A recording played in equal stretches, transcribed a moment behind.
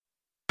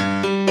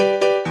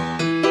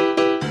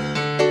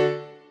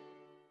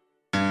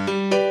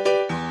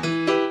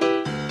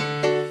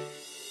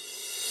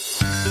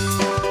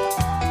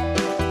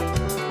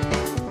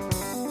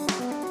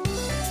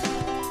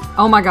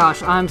Oh my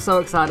gosh, I'm so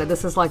excited.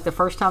 This is like the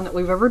first time that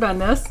we've ever done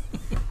this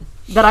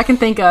that I can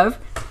think of.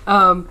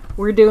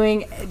 We're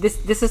doing,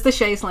 this is the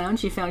Shays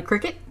Lounge. You found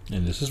Cricket.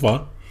 And this is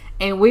Vaughn.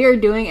 And we are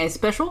doing a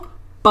special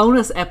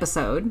bonus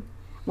episode.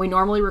 We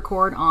normally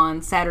record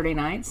on Saturday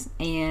nights,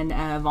 and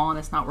Vaughn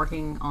is not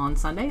working on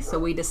Sunday, so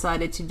we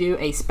decided to do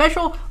a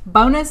special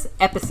bonus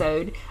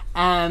episode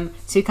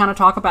to kind of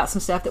talk about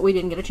some stuff that we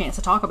didn't get a chance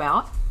to talk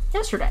about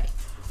yesterday.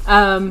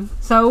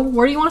 So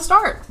where do you want to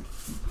start?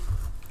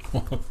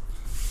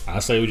 I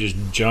say we just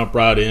jump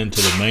right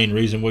into the main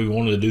reason we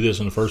wanted to do this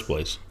in the first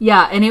place.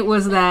 Yeah, and it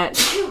was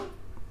that,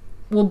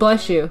 well,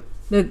 bless you,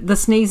 the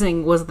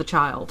sneezing was the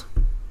child.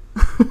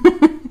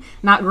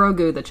 Not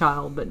Grogu, the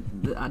child, but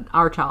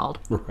our child.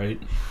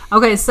 Right.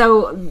 Okay,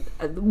 so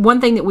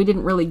one thing that we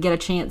didn't really get a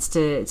chance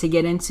to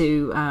get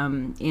into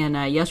in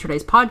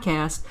yesterday's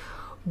podcast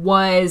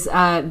was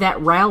that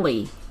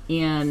rally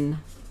in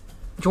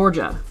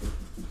Georgia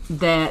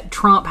that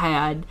Trump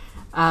had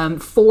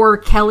for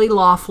Kelly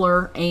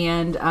Loeffler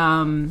and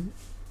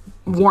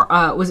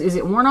is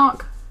it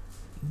Warnock?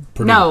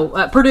 Purdue.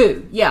 No,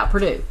 Purdue. Yeah,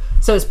 Purdue.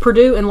 So it's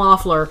Purdue and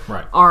Loeffler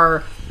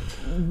right.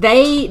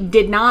 They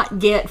did not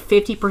get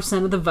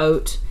 50% of the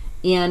vote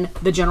in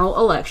the general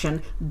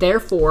election.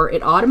 Therefore,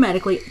 it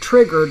automatically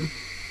triggered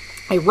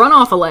a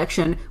runoff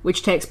election,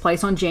 which takes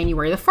place on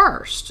January the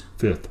 1st.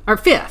 5th. Or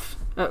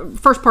 5th.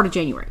 First part of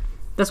January.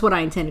 That's what I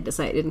intended to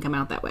say. It didn't come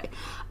out that way.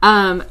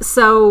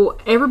 So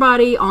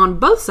everybody on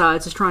both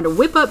sides is trying to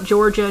whip up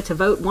Georgia to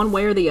vote one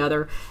way or the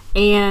other.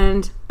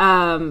 And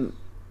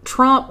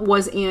Trump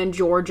was in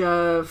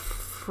Georgia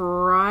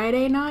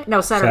Friday night? No,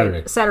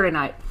 Saturday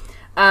night.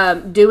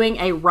 Doing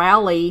a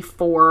rally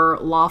for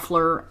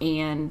Loeffler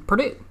and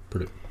Purdue.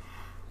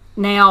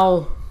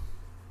 Now,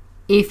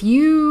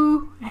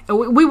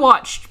 we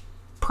watched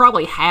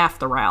probably half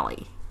the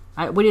rally.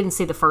 We didn't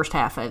see the first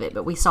half of it,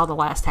 but we saw the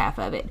last half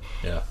of it.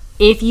 Yeah.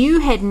 If you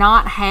had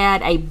not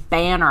had a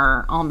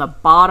banner on the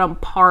bottom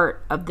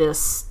part of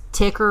this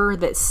ticker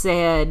that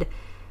said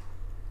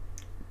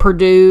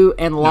Purdue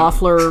and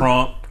Loeffler...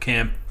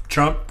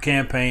 Trump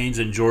campaigns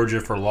in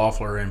Georgia for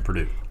Loeffler and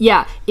Purdue.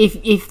 Yeah,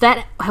 if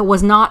that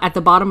was not at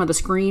the bottom of the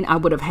screen, I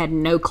would have had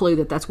no clue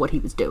that that's what he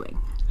was doing.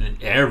 And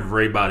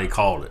everybody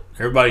called it.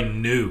 Everybody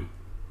knew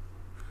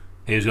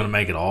he was going to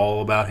make it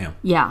all about him.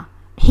 Yeah.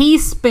 He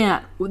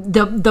spent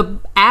the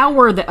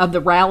hour of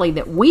the rally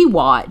that we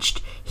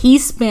watched, he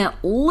spent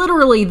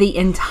literally the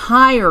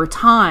entire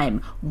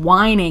time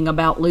whining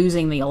about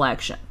losing the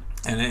election.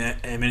 And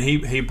I mean,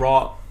 he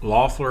brought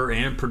Loeffler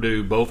and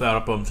Purdue both out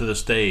up onto the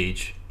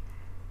stage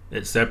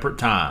at separate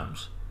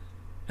times,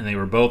 and they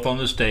were both on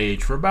the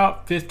stage for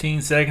about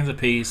 15 seconds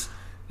apiece,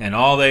 and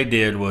all they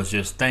did was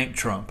just thank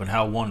Trump and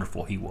how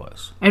wonderful he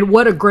was. And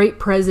what a great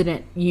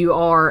president you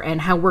are,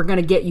 and how we're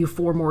going to get you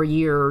 4 more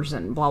years,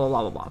 and blah, blah,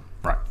 blah, blah, blah.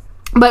 Right.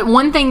 But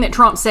one thing that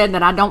Trump said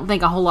that I don't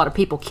think a whole lot of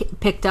people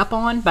picked up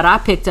on, but I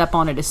picked up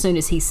on it as soon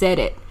as he said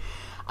it.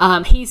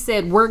 He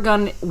said we're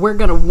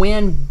gonna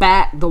win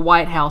back the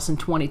White House in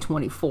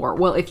 2024.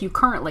 Well, if you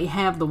currently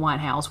have the White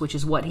House, which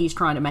is what he's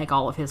trying to make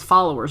all of his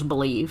followers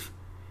believe,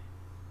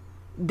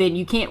 then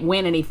you can't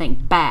win anything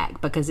back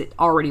because it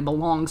already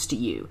belongs to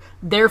you.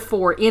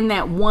 Therefore, in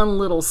that one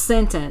little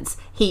sentence,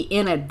 he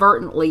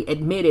inadvertently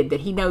admitted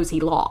that he knows he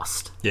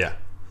lost. Yeah.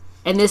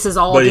 And this is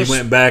all. But he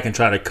went back and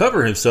tried to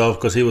cover himself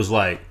because he was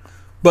like,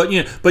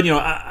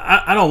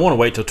 I don't want to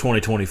wait till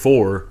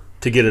 2024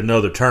 to get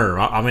another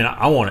term. I mean,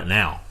 I want it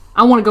now.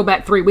 I want to go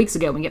back 3 weeks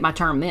ago and get my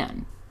term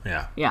then.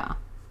 Yeah. Yeah.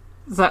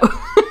 So,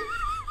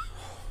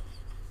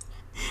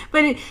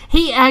 but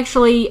he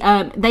actually,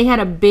 they had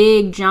a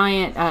big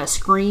giant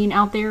screen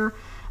out there,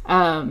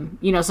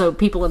 so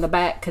people in the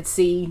back could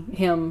see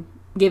him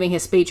giving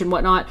his speech and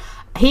whatnot.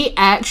 He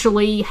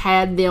actually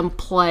had them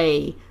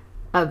play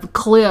a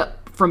clip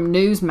from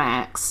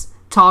Newsmax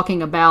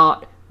talking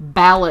about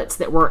ballots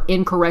that were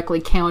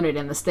incorrectly counted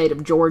in the state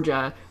of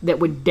Georgia that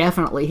would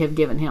definitely have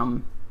given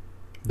him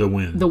the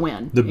win.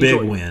 The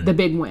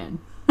big win.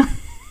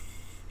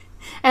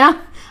 And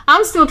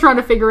I'm still trying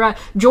to figure out.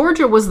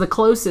 Georgia was the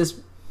closest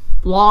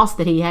loss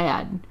that he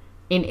had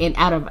in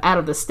out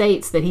of the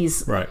states that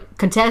he's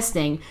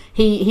contesting.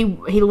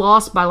 He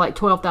lost by like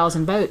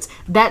 12,000 votes.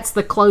 That's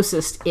the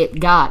closest it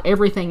got.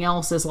 Everything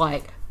else is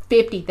like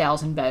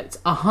 50,000 votes,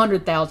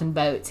 100,000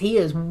 votes. He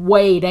is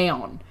way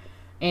down.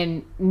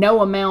 And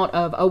no amount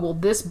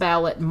of, this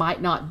ballot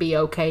might not be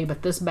okay,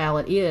 but this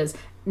ballot is.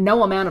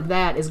 No amount of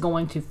that is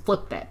going to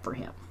flip that for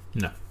him.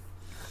 No.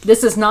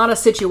 This is not a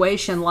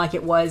situation like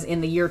it was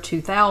in the year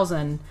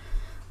 2000,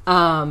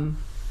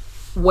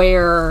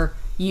 where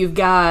you've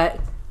got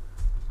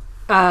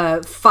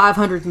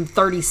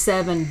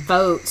 537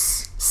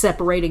 votes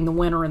separating the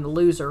winner and the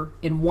loser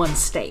in one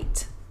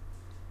state.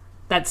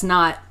 That's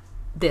not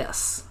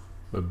this.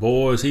 But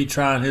boy, is he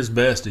trying his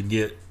best to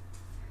get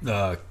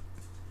the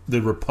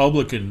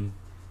Republican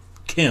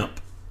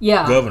Kemp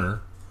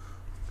governor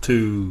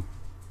to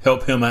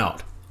help him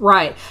out.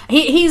 Right.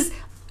 He's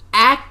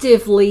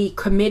actively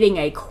committing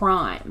a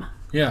crime.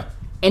 Yeah.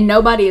 And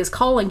nobody is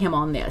calling him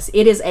on this.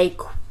 It is a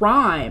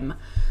crime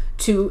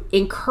to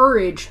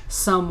encourage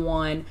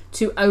someone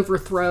to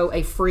overthrow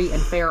a free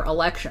and fair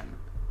election.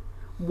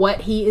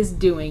 What he is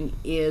doing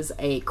is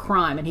a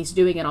crime, and he's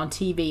doing it on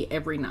TV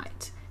every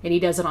night, and he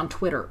does it on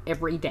Twitter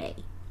every day.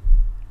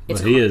 But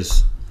he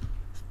is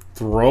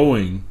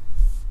throwing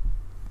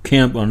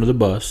Kemp under the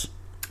bus.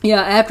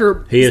 Yeah,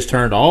 after he has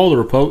turned all the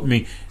Republicans. I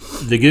mean,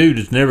 the dude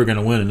is never going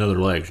to win another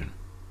election.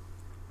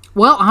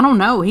 Well, I don't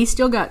know. He's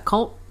still got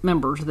cult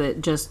members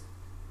that just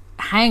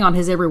hang on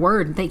his every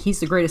word and think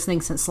he's the greatest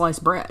thing since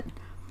sliced bread.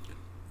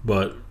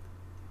 But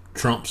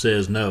Trump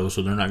says no,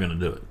 so they're not going to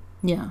do it.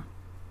 Yeah.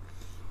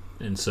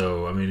 And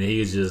so, I mean,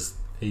 he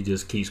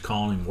just keeps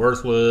calling him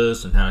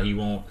worthless and how he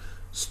won't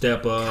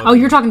step up. Oh,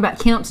 you're talking about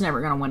Kemp's never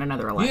going to win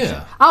another election.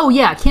 Yeah. Oh,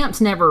 yeah, Kemp's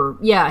never.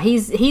 Yeah,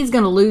 he's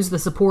going to lose the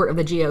support of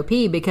the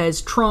GOP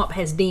because Trump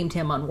has deemed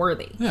him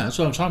unworthy. Yeah, that's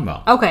what I'm talking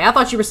about. Okay, I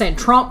thought you were saying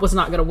Trump was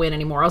not going to win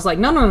anymore. I was like,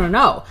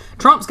 no.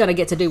 Trump's going to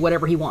get to do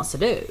whatever he wants to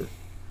do.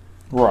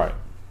 Right.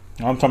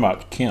 I'm talking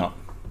about Kemp.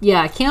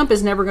 Yeah, Kemp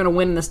is never going to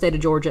win in the state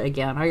of Georgia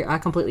again. I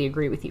completely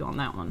agree with you on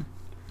that one.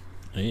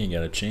 He ain't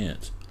got a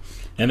chance.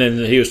 And then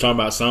he was talking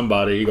about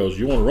somebody. He goes,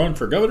 "You want to run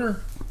for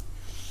governor?"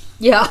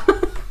 Yeah.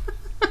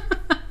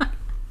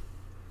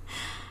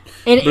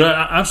 But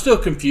I'm still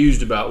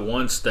confused about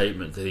one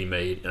statement that he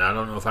made, and I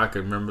don't know if I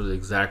can remember the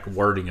exact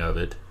wording of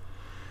it.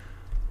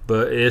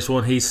 But it's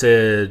when he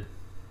said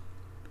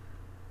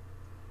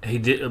he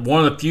did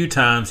one of the few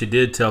times he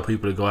did tell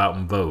people to go out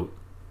and vote.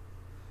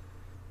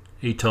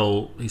 He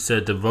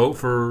said to vote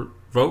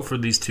for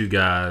these two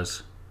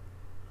guys,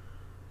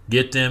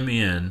 get them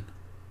in,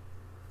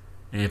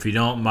 and if you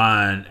don't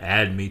mind,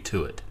 add me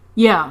to it.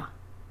 Yeah.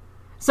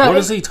 So what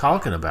is he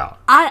talking about?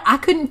 I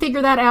couldn't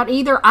figure that out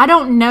either. I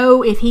don't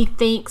know if he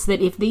thinks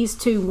that if these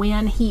two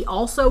win, he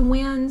also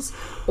wins,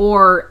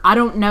 or I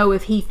don't know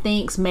if he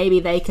thinks maybe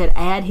they could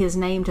add his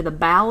name to the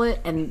ballot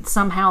and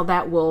somehow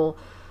that will,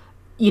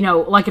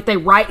 like if they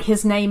write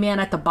his name in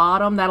at the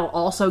bottom, that'll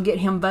also get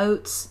him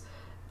votes.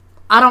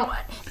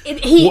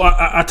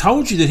 I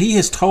told you that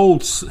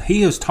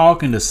he was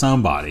talking to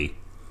somebody,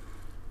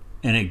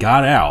 and it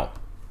got out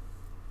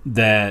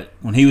that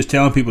when he was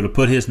telling people to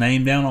put his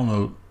name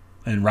down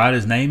and write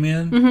his name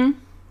in,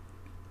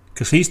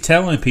 because he's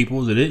telling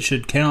people that it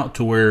should count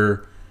to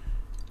where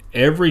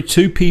every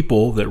two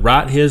people that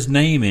write his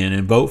name in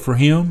and vote for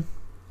him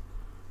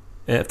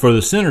for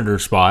the senator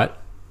spot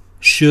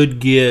should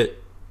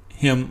get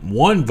him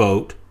one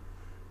vote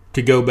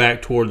to go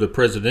back toward the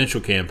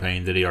presidential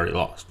campaign that he already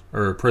lost,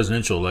 or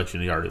presidential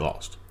election he already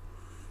lost.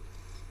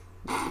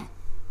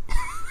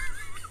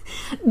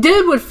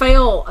 Dude would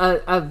fail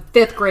a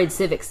 5th grade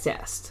civics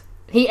test.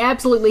 He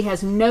absolutely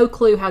has no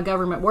clue how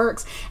government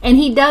works, and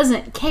he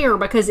doesn't care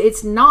because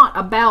it's not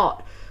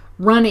about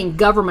running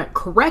government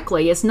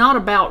correctly. It's not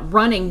about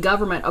running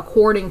government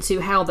according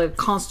to how the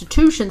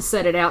Constitution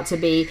set it out to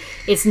be.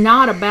 It's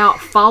not about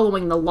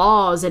following the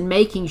laws and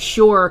making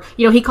sure,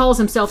 he calls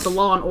himself the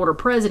law and order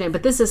president,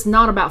 but this is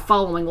not about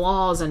following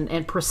laws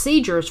and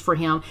procedures for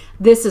him.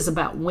 This is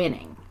about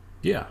winning.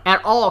 Yeah.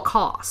 At all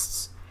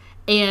costs.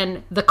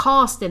 And the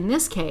cost in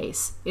this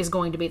case is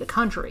going to be the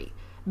country,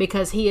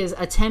 because he is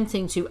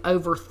attempting to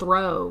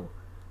overthrow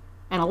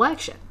an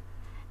election.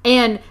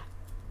 And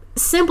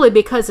simply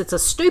because it's a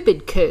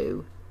stupid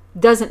coup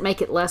doesn't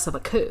make it less of a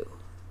coup.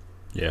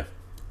 Yeah.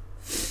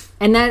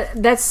 And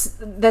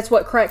that's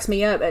what cracks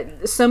me up.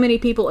 So many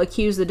people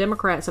accuse the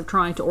Democrats of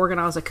trying to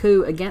organize a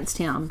coup against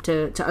him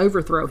to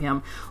overthrow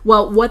him.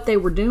 Well, what they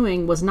were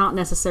doing was not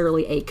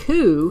necessarily a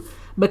coup,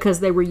 because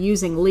they were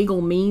using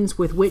legal means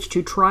with which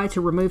to try to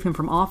remove him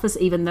from office,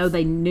 even though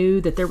they knew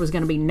that there was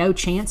going to be no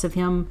chance of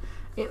him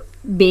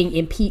being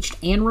impeached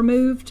and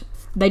removed.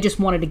 They just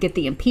wanted to get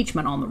the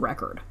impeachment on the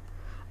record,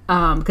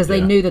 because they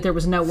knew that there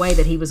was no way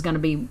that he was going to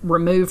be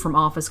removed from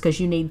office,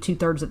 because you need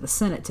 2/3 of the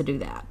Senate to do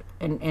that.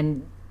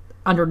 And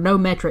under no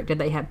metric did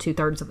they have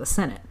 2/3 of the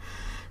Senate.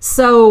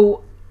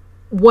 So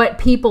what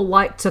people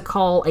like to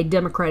call a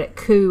Democratic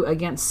coup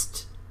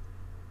against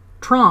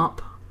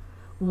Trump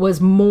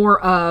was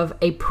more of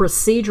a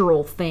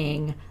procedural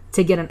thing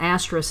to get an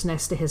asterisk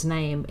next to his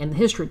name in the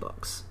history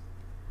books.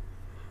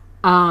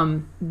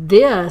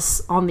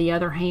 This, on the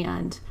other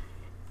hand,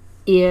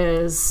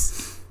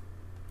 is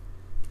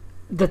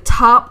the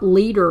top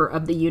leader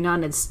of the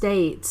United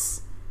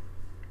States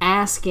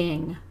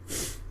asking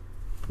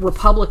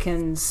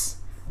Republicans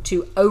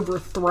to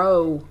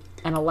overthrow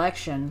an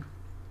election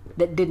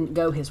that didn't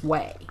go his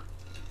way.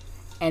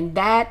 And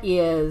that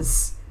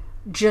is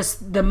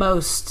just the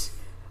most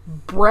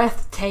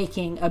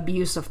breathtaking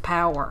abuse of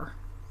power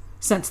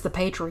since the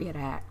Patriot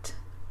Act.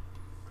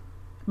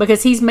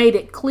 Because he's made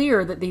it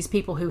clear that these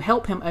people who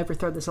help him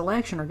overthrow this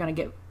election are going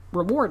to get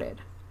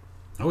rewarded.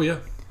 Oh, yeah.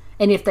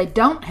 And if they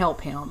don't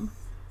help him,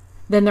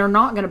 then they're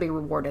not going to be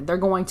rewarded. They're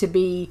going to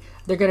be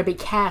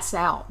cast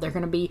out. They're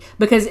going to be,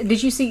 because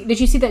did you see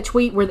that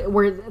tweet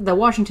where the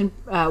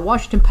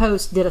Washington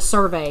Post did a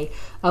survey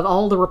of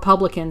all the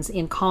Republicans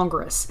in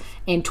Congress,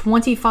 and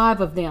 25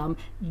 of them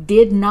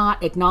did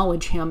not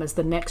acknowledge him as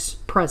the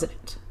next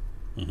president.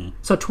 Mm-hmm.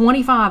 So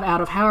 25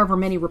 out of however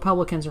many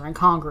Republicans are in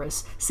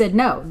Congress said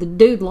no, the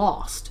dude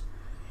lost.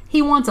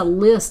 He wants a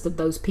list of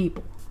those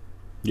people.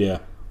 Yeah.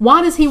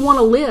 Why does he want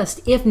a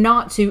list if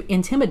not to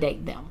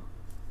intimidate them?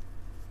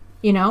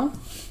 You know?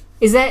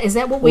 Is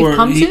that what we've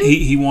come to?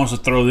 He wants to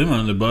throw them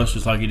under the bus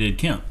just like he did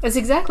Kemp. That's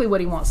exactly what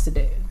he wants to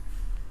do.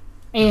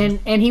 And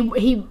he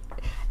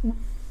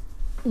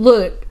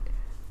look,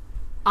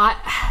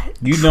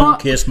 you Trump, don't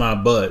kiss my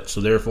butt,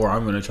 so therefore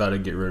I'm going to try to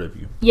get rid of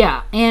you.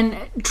 Yeah, and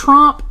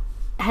Trump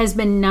has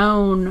been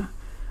known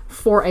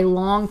for a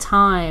long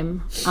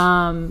time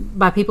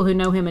by people who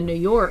know him in New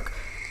York.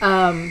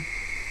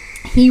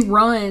 He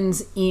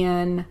runs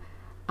in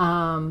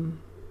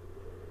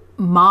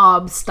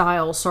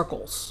mob-style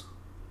circles.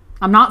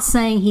 I'm not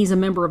saying he's a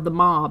member of the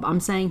mob. I'm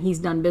saying he's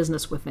done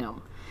business with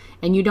them.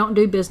 And you don't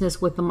do business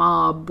with the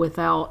mob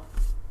without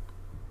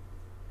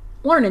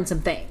learning some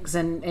things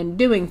and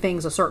doing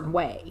things a certain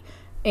way.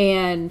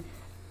 And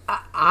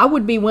I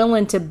would be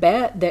willing to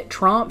bet that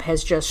Trump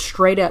has just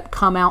straight up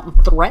come out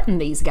and threatened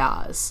these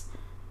guys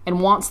and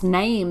wants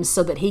names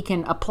so that he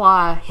can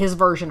apply his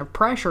version of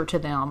pressure to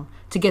them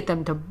to get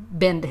them to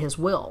bend to his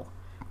will.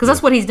 Because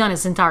that's what he's done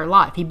his entire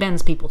life. He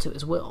bends people to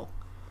his will.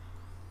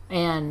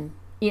 And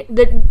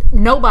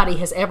nobody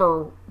has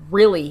ever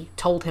really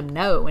told him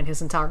no in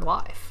his entire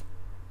life.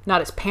 Not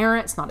his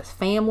parents, not his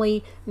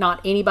family, not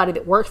anybody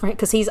that works for him,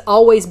 because he's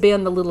always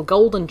been the little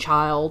golden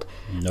child.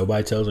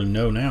 Nobody tells him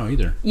no now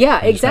either. Yeah,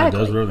 he exactly.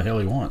 Just does whatever the hell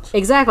he wants.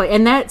 Exactly,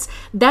 and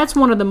that's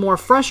one of the more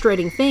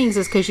frustrating things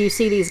is because you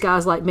see these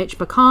guys like Mitch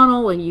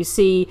McConnell, and you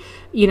see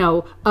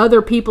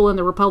other people in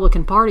the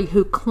Republican Party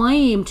who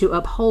claim to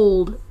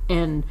uphold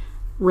and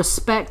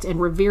respect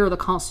and revere the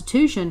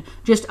Constitution,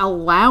 just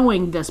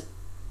allowing this,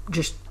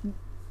 just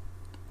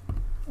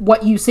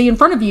what you see in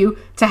front of you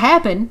to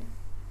happen.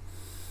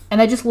 And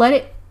they just let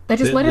it. It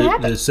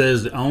happen. It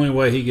says the only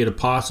way he could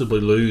possibly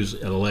lose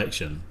an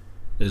election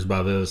is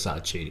by the other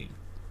side cheating.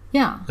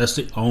 Yeah, that's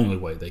the only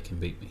way they can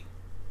beat me.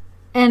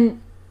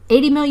 And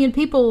 80 million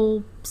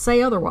people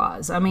say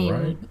otherwise. I mean,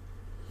 right.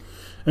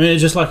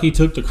 It's just like he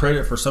took the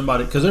credit for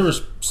somebody, because there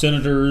was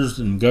senators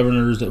and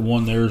governors that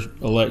won their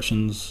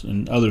elections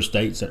in other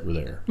states that were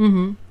there.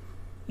 Mm-hmm.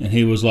 And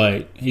he was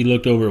like, he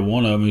looked over at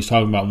one of them. He was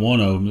talking about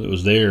one of them that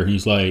was there. And he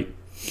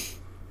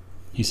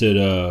said,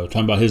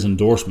 talking about his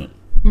endorsement.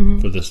 Mm-hmm.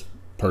 For this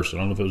person.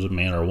 I don't know if it was a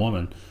man or a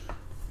woman.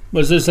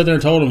 But they sat there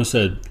and told him and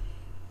said,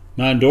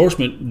 my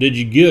endorsement did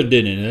you good,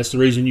 didn't it? And that's the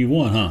reason you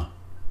won, huh?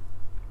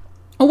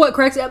 Well, what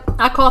cracks up,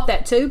 I caught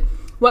that too.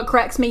 What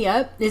cracks me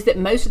up is that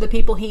most of the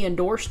people he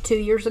endorsed 2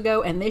 years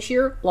ago and this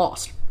year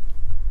lost.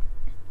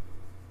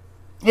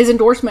 His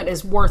endorsement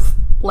is worth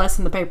less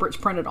than the paper it's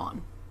printed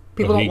on.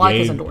 People don't like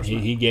his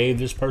endorsement. He gave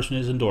this person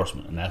his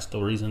endorsement, and that's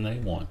the reason they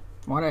won.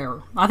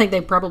 Whatever. I think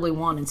they probably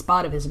won in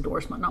spite of his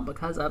endorsement, not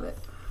because of it.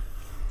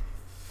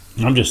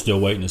 I'm just still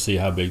waiting to see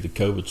how big the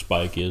COVID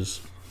spike is.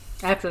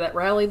 After that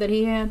rally that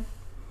he had?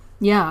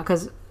 Yeah,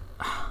 because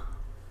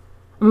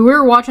we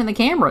were watching the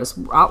cameras.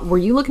 Were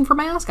you looking for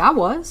masks? I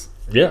was.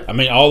 Yeah,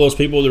 all those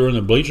people that were in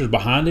the bleachers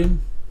behind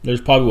him,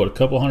 there's probably, a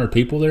couple hundred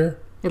people there?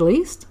 At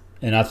least.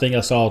 And I think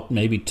I saw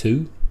maybe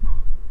 2.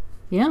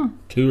 Yeah.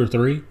 2 or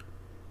 3.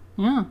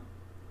 Yeah.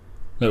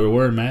 That were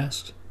wearing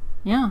masks.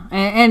 Yeah.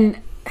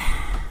 And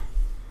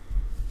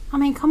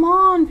come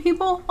on,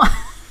 people.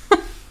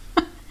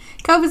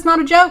 COVID's not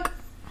a joke.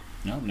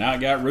 No, now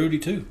it got Rudy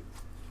too.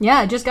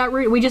 Yeah, it just got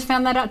Rudy. We just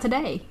found that out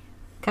today.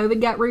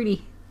 COVID got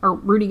Rudy. Or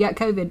Rudy got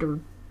COVID or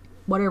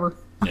whatever.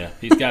 Yeah,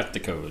 he's got the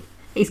COVID.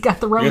 He's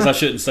got the Rona. I guess I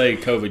shouldn't say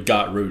COVID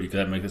got Rudy because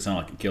that makes it sound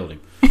like it killed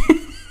him.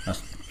 I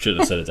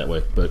shouldn't have said it that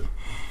way. But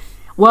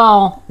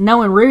well,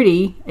 knowing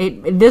Rudy,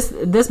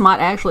 this might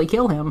actually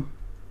kill him.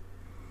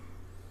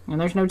 And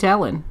there's no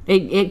telling.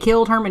 It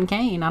killed Herman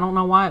Cain. I don't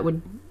know why it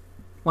would.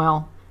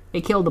 Well,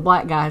 it killed the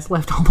black guys,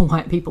 left all the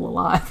white people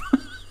alive.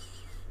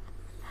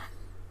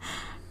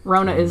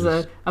 Rona is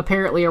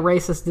apparently a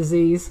racist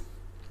disease.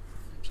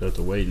 So have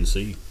to wait and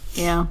see.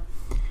 Yeah.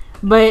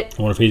 But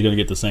I wonder if he's going to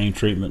get the same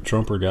treatment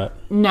Trumper got.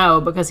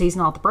 No, because he's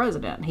not the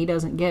president. He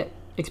doesn't get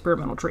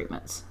experimental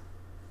treatments.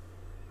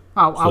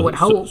 I would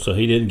hope. So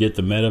he didn't get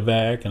the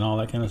medevac and all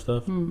that kind of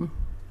stuff? Mm-hmm.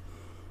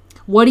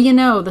 What do you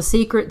know? The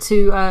secret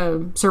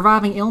to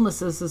surviving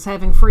illnesses is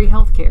having free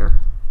health care.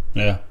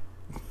 Yeah.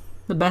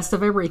 The best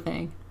of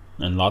everything.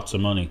 And lots of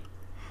money.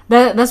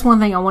 That's one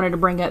thing I wanted to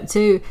bring up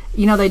too.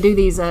 They do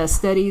these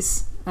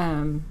studies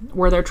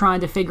where they're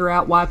trying to figure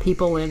out why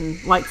people in,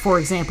 like, for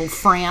example,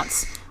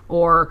 France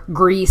or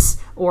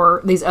Greece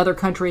or these other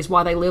countries,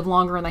 why they live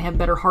longer and they have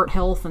better heart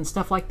health and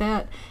stuff like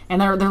that. And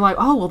they're like,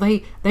 oh, well,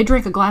 they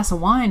drink a glass of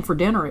wine for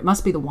dinner. It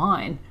must be the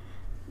wine.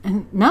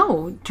 And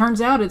no, it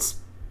turns out it's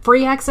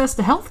free access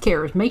to health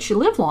care. It makes you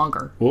live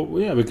longer. Well,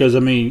 yeah, because, how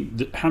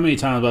many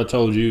times have I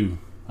told you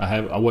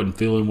I wasn't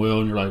feeling well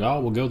and you're like,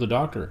 oh, we'll go to the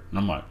doctor. And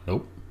I'm like,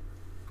 nope.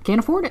 Can't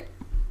afford it.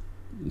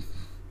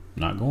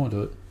 Not going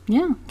to it.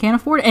 Yeah, can't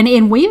afford it.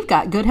 And we've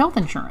got good health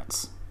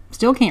insurance.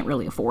 Still can't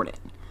really afford it.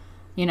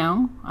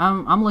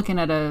 I'm looking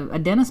at a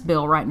dentist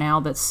bill right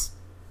now that's,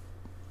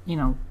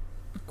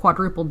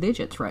 quadruple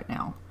digits right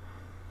now.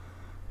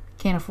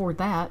 Can't afford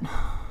that.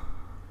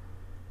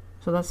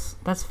 So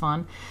that's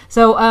fun.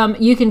 So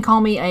you can call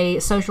me a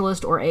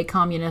socialist or a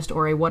communist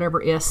or a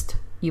whatever-ist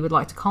you would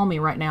like to call me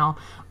right now,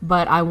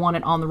 but I want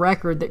it on the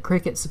record that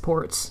Cricket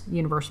supports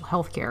universal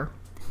health care,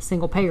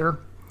 single payer,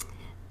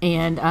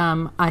 and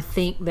I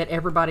think that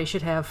everybody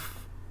should have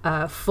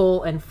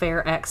full and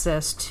fair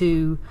access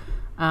to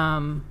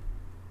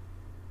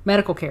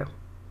medical care.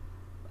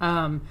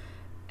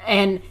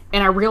 And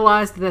I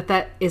realized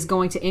that is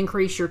going to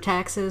increase your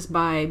taxes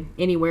by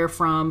anywhere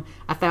from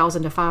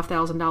 $1,000 to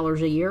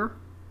 $5,000 a year,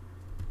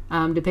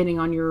 depending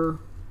on your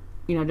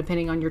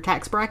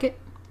tax bracket.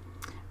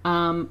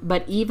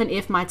 But even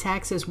if my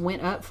taxes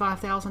went up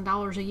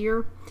 $5,000 a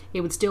year,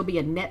 it would still be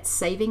a net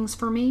savings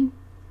for me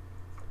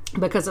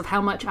because of how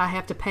much I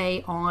have to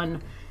pay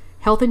on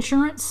health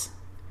insurance,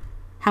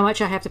 how much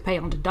I have to pay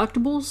on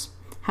deductibles,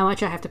 how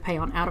much I have to pay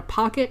on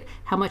out-of-pocket,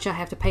 how much I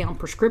have to pay on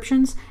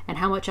prescriptions, and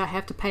how much I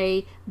have to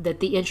pay that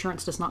the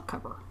insurance does not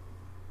cover.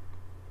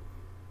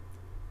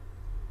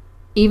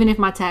 Even if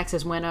my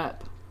taxes went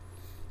up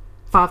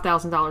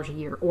 $5,000 a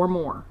year or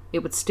more, it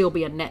would still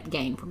be a net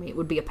gain for me. It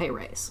would be a pay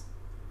raise.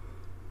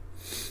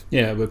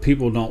 Yeah, but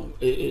people don't.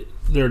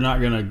 They're not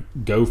going to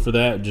go for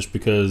that just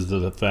because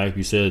of the fact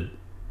you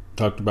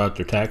talked about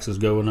their taxes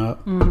going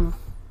up, mm-hmm.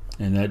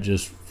 and that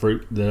just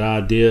the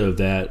idea of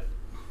that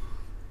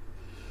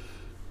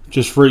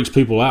just freaks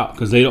people out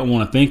because they don't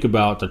want to think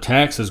about the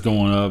taxes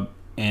going up,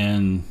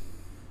 and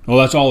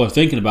that's all they're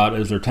thinking about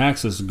is their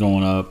taxes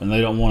going up, and they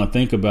don't want to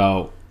think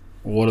about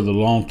what are the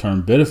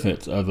long-term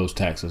benefits of those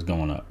taxes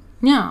going up.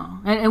 Yeah,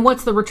 and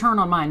what's the return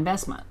on my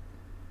investment?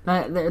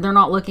 They're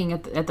not looking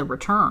at the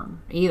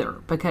return either,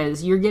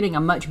 because you're getting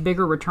a much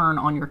bigger return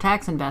on your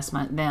tax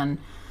investment than,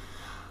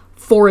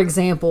 for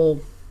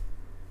example,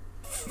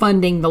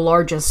 funding the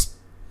largest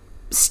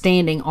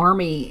standing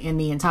army in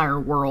the entire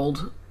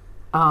world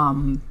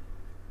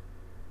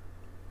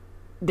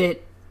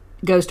that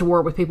goes to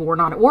war with people we're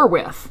not at war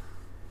with.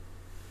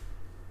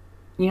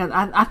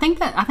 I think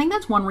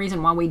that's one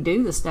reason why we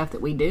do the stuff that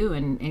we do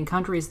in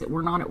countries that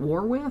we're not at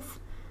war with.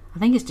 I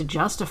think it's to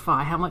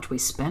justify how much we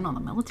spend on the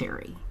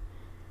military.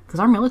 Because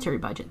our military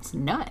budget's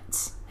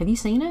nuts. Have you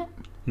seen it?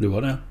 Do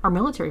what now? Our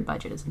military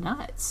budget is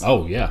nuts.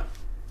 Oh, yeah.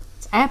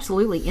 It's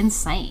absolutely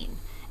insane.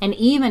 And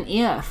even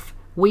if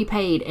we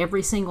paid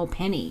every single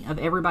penny of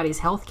everybody's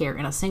health care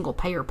in a single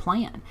payer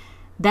plan,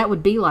 that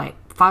would be like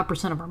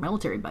 5% of our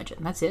military budget,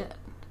 and that's it.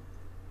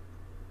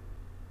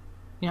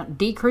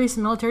 Decrease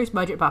the military's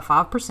budget by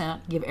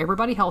 5%, give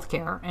everybody health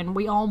care, and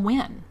we all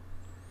win.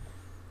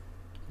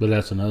 But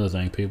that's another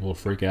thing people will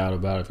freak out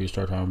about if you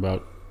start talking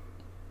about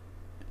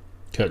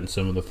cutting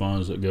some of the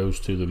funds that goes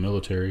to the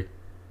military.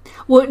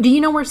 Well, do you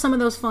know where some of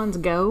those funds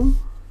go?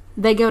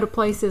 They go to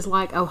places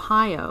like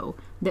Ohio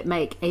that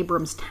make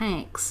Abrams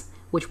tanks,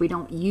 which we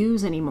don't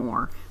use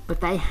anymore, but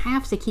they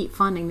have to keep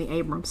funding the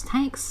Abrams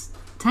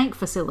tank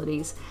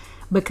facilities,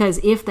 because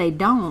if they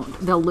don't,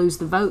 they'll lose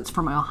the votes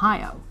from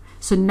Ohio.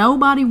 So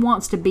nobody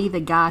wants to be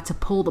the guy to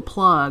pull the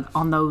plug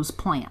on those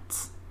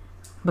plants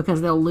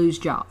because they'll lose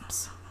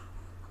jobs.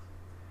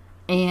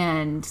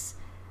 And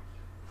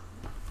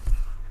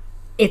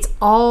it's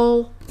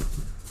all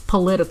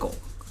political.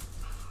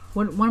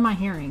 What am I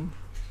hearing?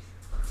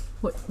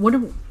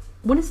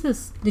 What is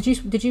this?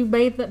 Did you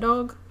bathe that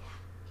dog?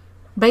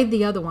 Bathe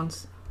the other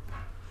ones.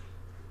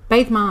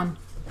 Bathe mine,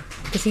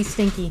 because he's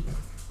stinky.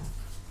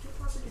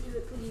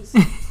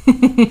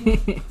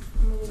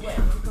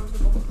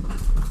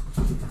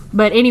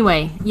 But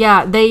anyway,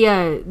 yeah,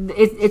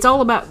 it's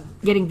all about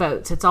getting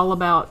votes. It's all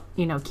about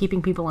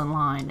keeping people in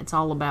line. It's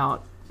all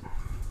about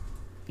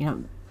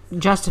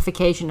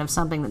justification of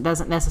something that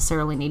doesn't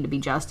necessarily need to be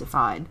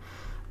justified.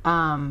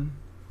 I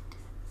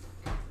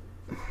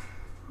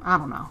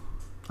don't know.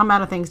 I'm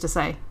out of things to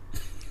say.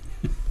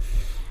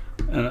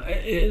 Like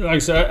I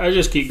said, I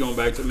just keep going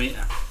back to me.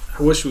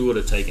 I wish we would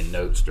have taken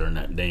notes during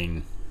that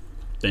dang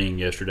thing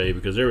yesterday,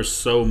 because there was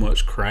so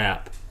much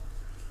crap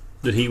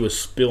that he was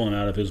spilling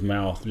out of his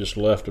mouth just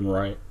left and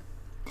right.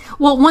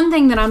 Well, one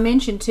thing that I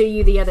mentioned to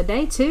you the other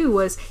day too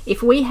was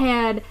if we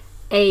had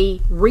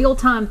a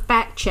real-time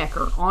fact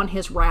checker on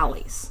his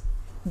rallies,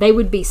 they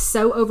would be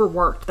so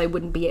overworked they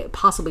wouldn't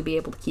possibly be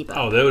able to keep up.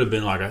 Oh, there would have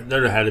been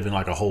there had to have been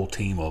like a whole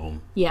team of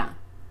them. Yeah,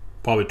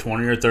 probably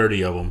 20 or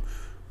 30 of them.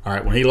 All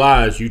right, when he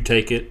lies, you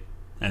take it,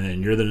 and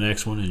then you're the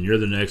next one, and you're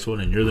the next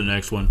one, and you're the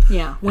next one.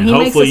 Yeah, when and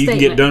hopefully you can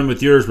get done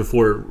with yours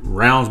before it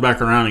rounds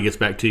back around and gets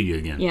back to you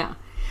again. Yeah,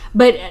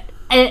 but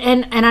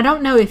and I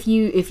don't know if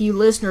you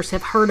listeners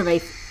have heard of a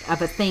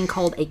thing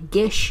called a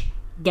Gish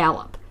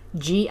Gallop,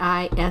 Gish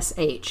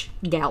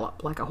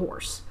Gallop, like a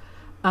horse.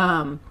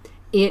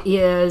 It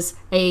is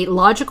a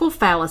logical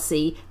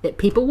fallacy that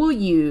people will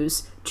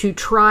use to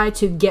try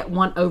to get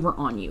one over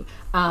on you.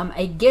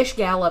 A Gish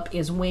Gallop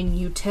is when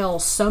you tell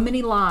so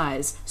many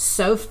lies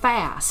so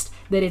fast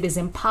that it is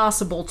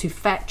impossible to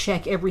fact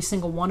check every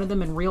single one of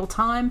them in real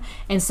time,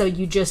 and so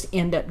you just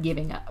end up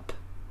giving up.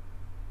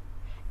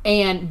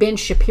 And Ben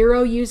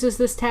Shapiro uses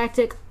this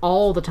tactic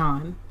all the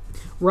time.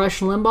 Rush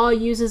Limbaugh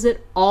uses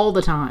it all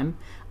the time.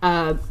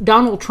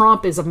 Donald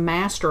Trump is a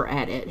master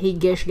at it. He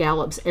gish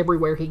gallops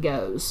everywhere he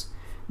goes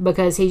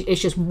because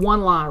it's just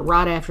one lie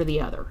right after the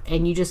other.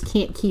 And you just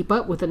can't keep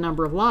up with the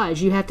number of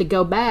lies. You have to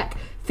go back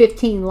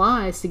 15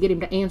 lies to get him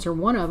to answer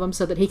one of them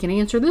so that he can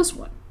answer this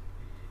one.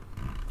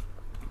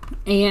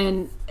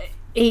 And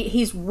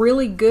he's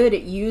really good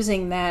at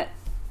using that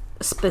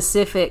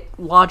specific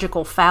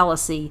logical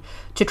fallacy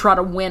to try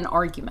to win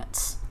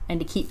arguments and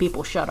to keep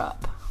people shut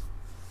up.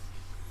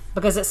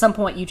 Because at some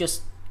point you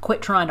just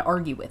quit trying to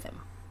argue with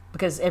him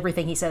because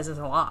everything he says is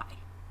a lie.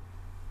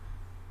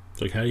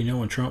 It's like, how do you know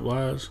when Trump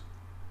lies?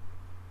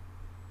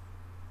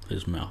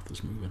 His mouth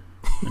is moving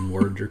and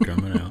words are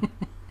coming out.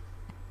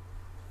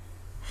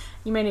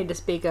 You may need to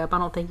speak up. I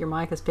don't think your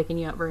mic is picking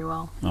you up very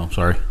well. Oh,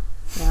 sorry.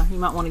 Yeah, you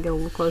might want to get a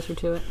little closer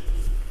to it.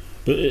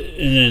 But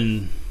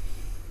and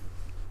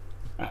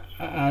then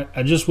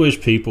I just wish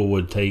people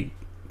would take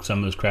some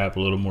of this crap a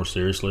little more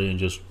seriously and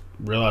just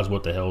realize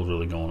what the hell is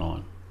really going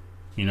on.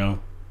 You know?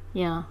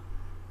 Yeah.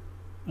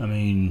 I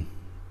mean,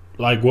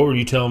 like, what were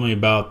you telling me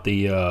about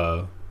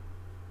the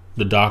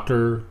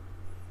doctor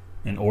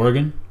in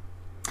Oregon?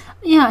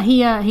 Yeah,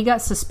 he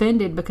got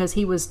suspended because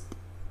he was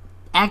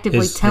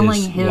actively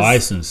telling his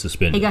license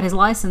suspended. He got his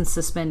license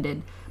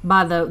suspended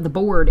by the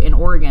board in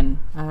Oregon,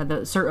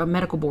 the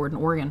medical board in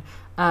Oregon,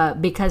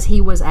 because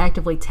he was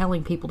actively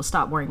telling people to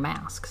stop wearing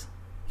masks.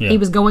 Yeah. He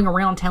was going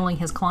around telling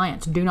his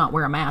clients, do not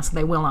wear a mask,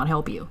 they will not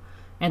help you.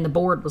 And the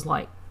board was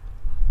like,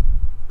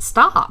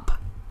 stop.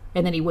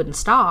 And then he wouldn't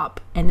stop,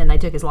 and then they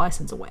took his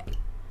license away.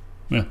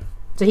 Yeah.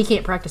 So he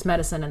can't practice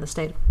medicine in the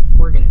state of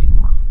Oregon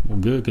anymore. Well,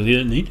 good, because he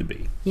didn't need to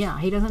be. Yeah,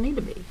 he doesn't need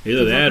to be.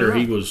 Either that or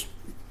he was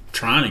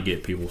trying to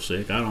get people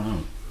sick. I don't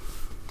know.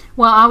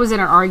 Well, I was in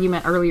an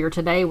argument earlier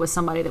today with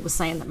somebody that was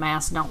saying that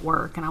masks don't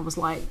work, and I was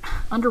like,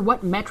 under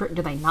what metric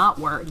do they not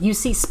work? You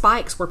see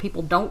spikes where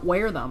people don't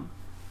wear them,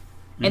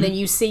 and then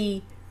you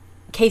see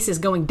cases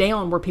going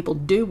down where people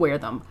do wear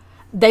them.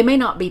 They may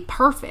not be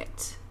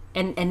perfect,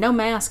 and no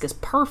mask is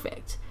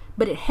perfect,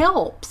 but it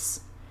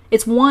helps.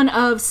 It's one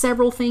of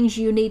several things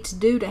you need to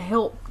do to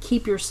help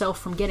keep yourself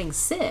from getting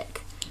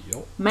sick.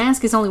 Yep.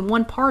 Mask is only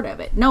one part of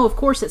it. No, of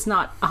course it's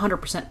not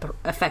 100%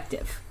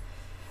 effective,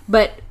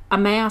 but a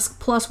mask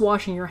plus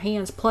washing your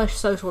hands plus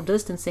social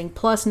distancing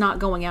plus not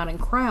going out in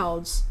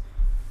crowds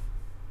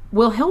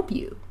will help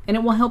you, and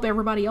it will help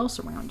everybody else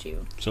around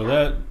you. So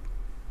that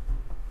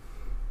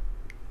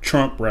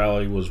Trump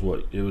rally was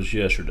what? It was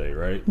yesterday,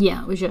 right?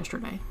 Yeah, it was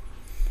yesterday.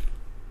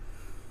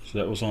 So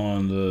that was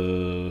on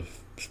the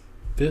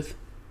 5th?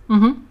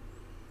 Mm-hmm.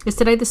 Is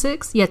today the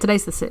 6th? Yeah,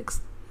 today's the 6th.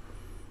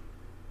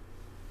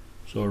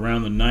 So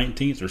around the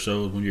 19th or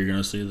so is when you're going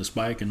to see the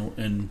spike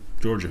in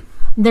Georgia.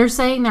 They're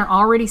saying they're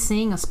already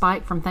seeing a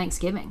spike from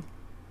Thanksgiving.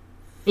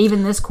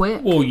 Even this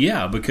quick. Well,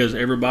 yeah, because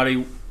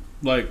everybody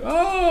like,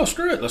 oh,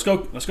 screw it. Let's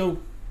go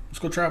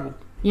travel.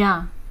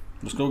 Yeah.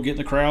 Let's go get in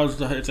the crowds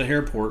at the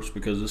airports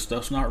because this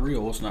stuff's not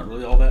real. It's not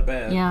really all that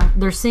bad. Yeah,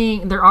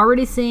 they're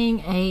already seeing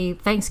a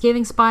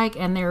Thanksgiving spike,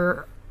 and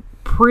they're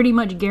pretty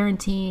much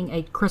guaranteeing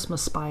a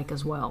Christmas spike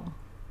as well.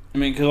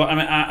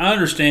 I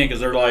understand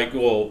because they're like,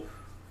 well,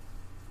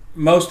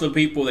 most of the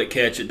people that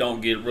catch it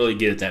don't really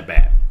get it that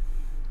bad.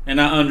 And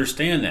I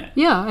understand that.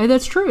 Yeah,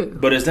 that's true.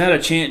 But is that a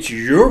chance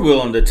you're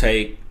willing to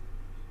take?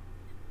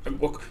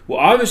 Well,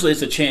 obviously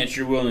it's a chance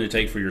you're willing to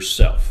take for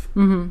yourself.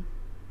 Mm-hmm.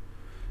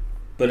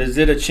 But is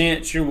it a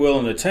chance you're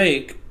willing to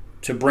take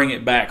to bring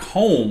it back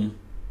home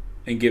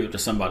and give it to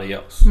somebody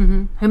else?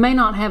 Mm-hmm. Who may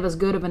not have as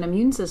good of an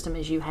immune system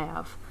as you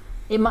have.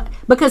 It might,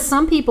 because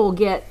some people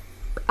get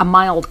a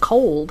mild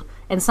cold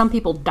and some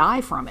people die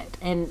from it.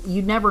 And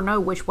you never know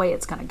which way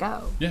it's going to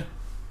go. Yeah.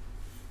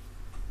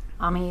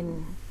 I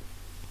mean,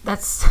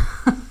 that's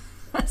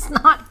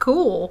not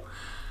cool.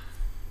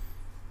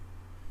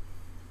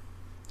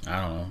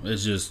 I don't know.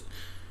 It's just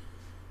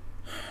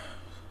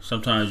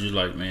sometimes you're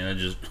like,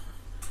 man,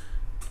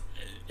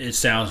 it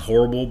sounds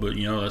horrible, but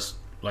that's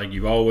like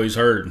you've always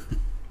heard.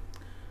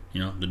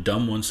 The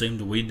dumb ones seem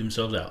to weed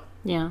themselves out.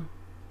 Yeah.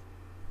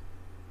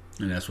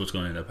 And that's what's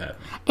going to end up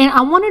happening. And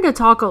I wanted to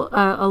talk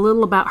a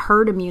little about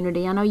herd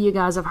immunity. I know you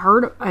guys have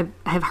heard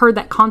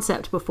that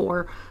concept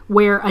before,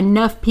 where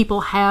enough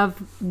people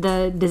have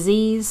the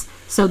disease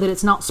so that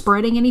it's not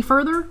spreading any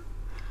further.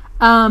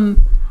 It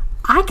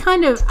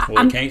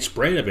can't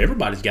spread if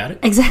everybody's got it.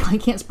 Exactly,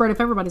 it can't spread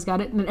if everybody's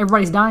got it, and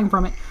everybody's dying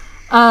from it.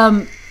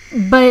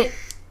 But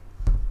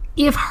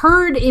if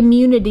herd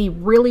immunity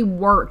really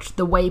worked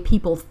the way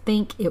people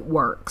think it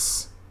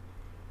works,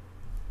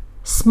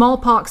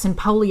 smallpox and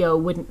polio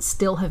wouldn't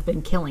still have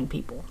been killing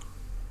people.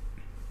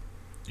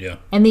 Yeah.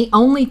 And the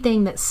only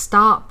thing that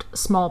stopped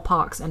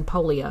smallpox and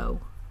polio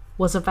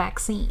was a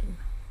vaccine.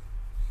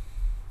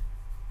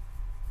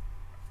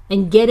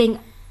 And getting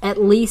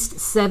at least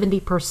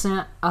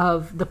 70%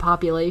 of the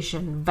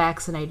population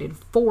vaccinated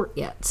for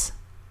it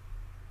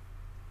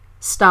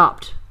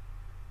stopped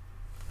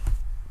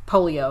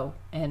polio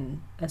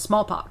and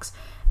smallpox.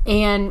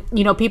 And,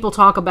 people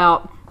talk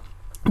about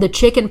the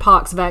chicken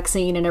pox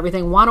vaccine and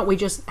everything. Why don't we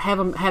just have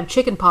them have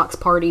chicken pox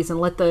parties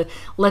and let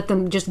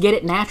them just get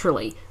it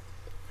naturally?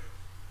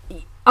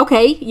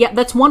 Okay, yeah,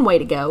 that's one way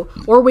to go.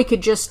 Or we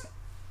could just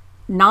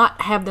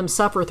not have them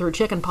suffer through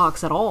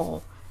chickenpox at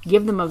all,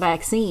 give them a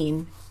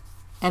vaccine,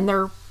 and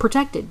they're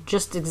protected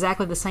just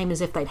exactly the same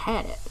as if they'd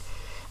had it.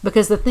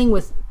 Because the thing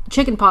with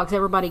chickenpox,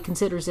 everybody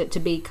considers it to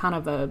be kind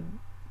of a,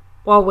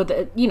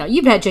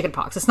 you've had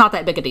chickenpox. It's not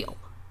that big a deal,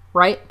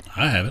 right?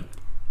 I haven't.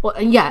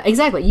 Well, yeah,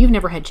 exactly. You've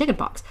never had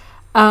chickenpox.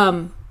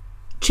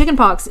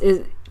 Chickenpox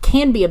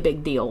can be a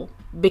big deal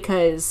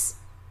because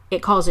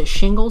it causes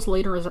shingles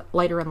later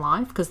in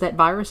life, because that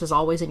virus is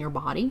always in your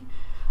body.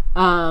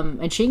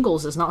 And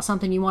shingles is not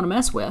something you want to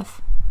mess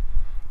with.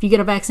 If you get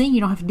a vaccine, you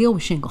don't have to deal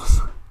with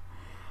shingles.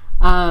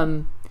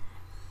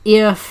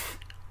 If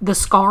the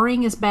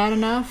scarring is bad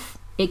enough,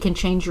 it can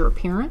change your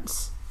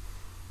appearance.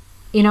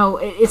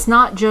 It's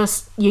not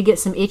just you get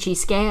some itchy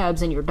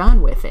scabs and you're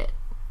done with it.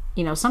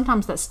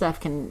 Sometimes that stuff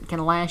can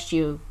last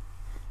you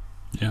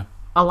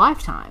a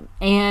lifetime.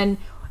 And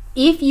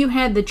if you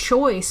had the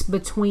choice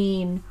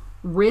between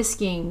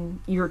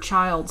risking your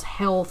child's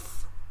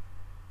health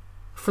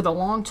for the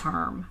long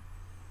term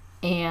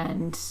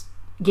and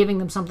giving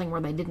them something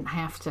where they didn't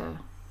have to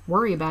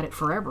worry about it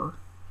forever,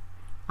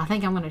 I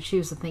think I'm going to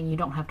choose the thing you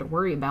don't have to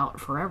worry about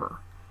forever.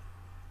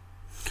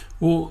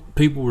 Well,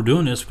 people were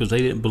doing this because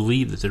they didn't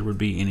believe that there would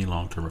be any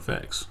long-term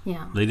effects.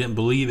 Yeah. They didn't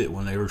believe it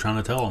when they were trying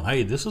to tell them,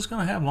 hey, this is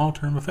going to have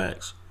long-term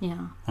effects.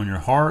 Yeah. On your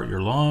heart,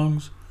 your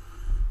lungs.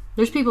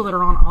 There's people that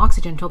are on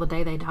oxygen until the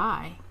day they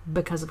die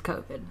because of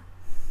COVID.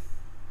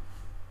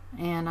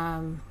 And,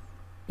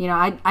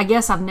 I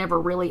guess I've never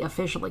really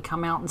officially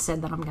come out and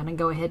said that I'm going to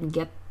go ahead and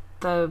get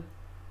the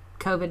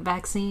COVID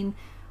vaccine.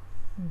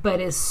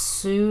 But as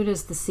soon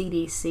as the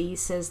CDC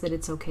says that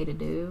it's okay to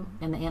do,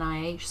 and the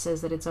NIH says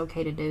that it's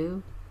okay to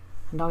do,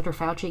 and Dr.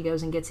 Fauci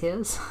goes and gets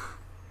his,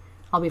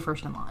 I'll be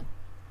first in line.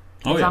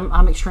 Oh, yeah.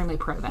 I'm extremely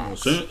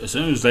pro-vax. As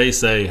soon as they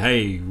say,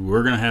 hey,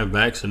 we're going to have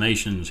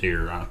vaccinations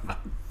here,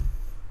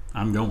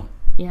 I'm going.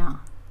 Yeah.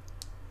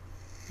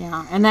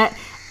 Yeah.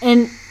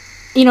 And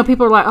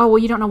people are like, oh, well,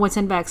 you don't know what's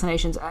in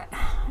vaccinations.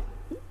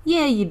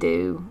 Yeah, you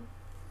do.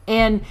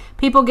 And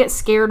people get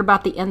scared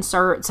about the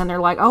inserts, and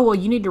they're like, oh, well,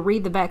 you need to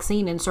read the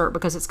vaccine insert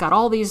because it's got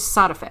all these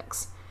side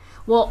effects.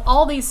 Well,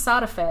 all these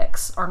side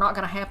effects are not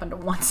going to happen to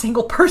one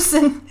single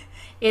person.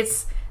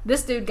 It's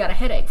this dude got a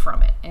headache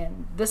from it,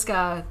 and this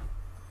guy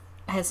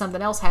had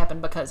something else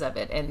happen because of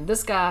it. And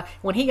this guy,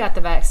 when he got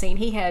the vaccine,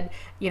 he had,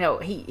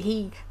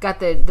 he got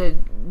the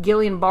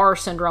Guillain-Barré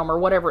syndrome or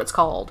whatever it's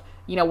called,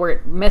 where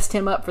it messed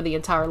him up for the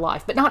entire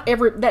life. But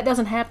that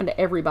doesn't happen to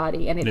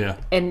everybody. And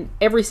and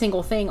every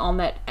single thing on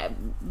that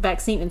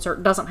vaccine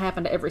insert doesn't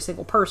happen to every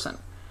single person.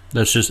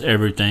 That's just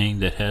everything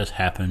that has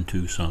happened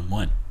to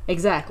someone.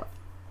 Exactly.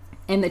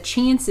 And the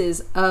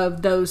chances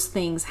of those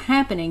things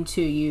happening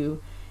to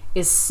you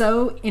is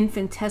so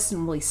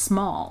infinitesimally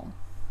small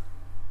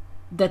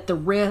that the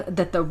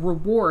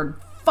reward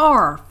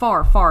far,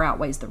 far, far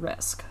outweighs the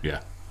risk.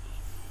 Yeah.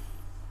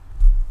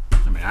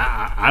 I mean,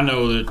 I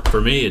know that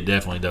for me it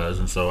definitely does,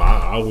 and so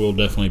I will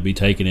definitely be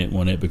taking it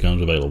when it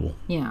becomes available.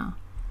 Yeah.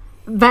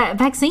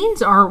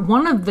 Vaccines are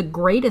one of the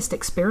greatest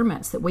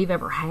experiments that we've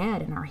ever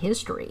had in our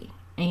history,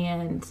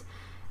 and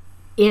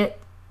it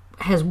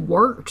has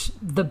worked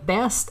the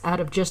best out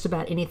of just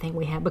about anything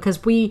we have,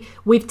 because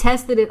we've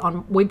tested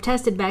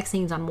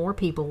vaccines on more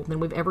people than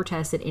we've ever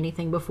tested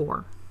anything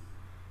before,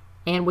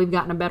 and we've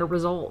gotten a better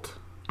result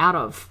out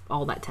of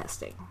all that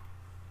testing.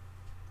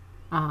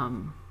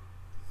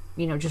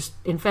 Just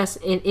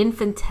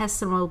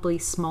infinitesimally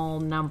small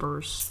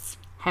numbers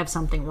have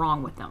something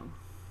wrong with them,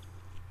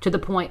 to the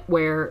point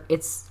where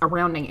it's a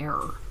rounding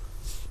error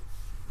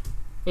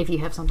if you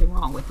have something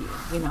wrong with you,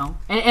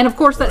 And of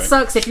course that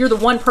sucks if you're the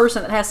one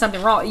person that has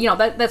something wrong.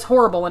 That's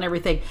horrible and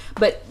everything.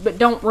 But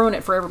don't ruin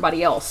it for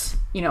everybody else.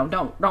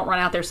 Don't run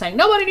out there saying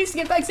nobody needs to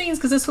get vaccines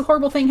because this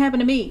horrible thing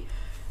happened to me.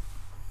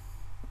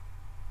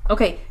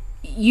 Okay,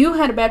 you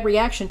had a bad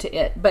reaction to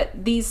it, but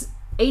these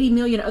 80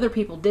 million other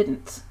people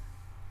didn't.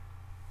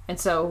 And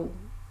so,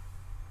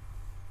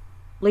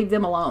 leave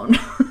them alone.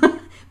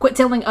 Quit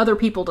telling other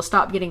people to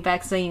stop getting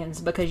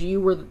vaccines because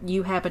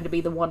you happen to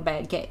be the one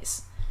bad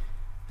case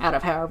out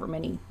of however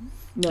many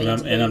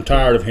millions. And I'm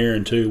tired of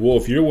hearing too, well,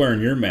 if you're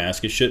wearing your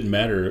mask, it shouldn't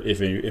matter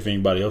if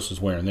anybody else is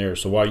wearing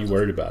theirs. So why are you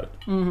worried about it?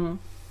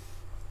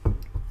 Mm-hmm.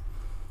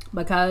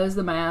 Because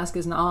the mask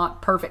is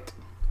not perfect.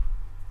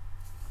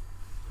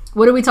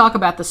 What do we talk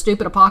about? The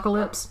stupid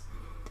apocalypse?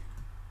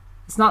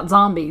 It's not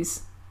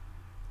zombies.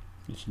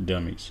 It's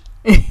dummies.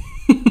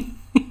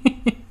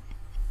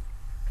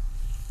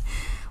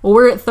 Well,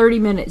 we're at 30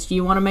 minutes. Do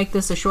you want to make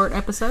this a short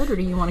episode, or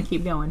do you want to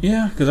keep going?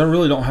 Yeah, because I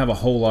really don't have a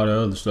whole lot of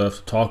other stuff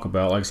to talk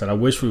about. Like I said, I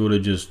wish we would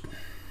have just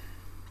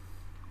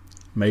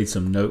made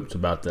some notes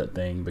about that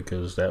thing,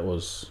 because there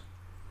was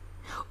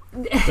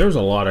a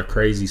lot of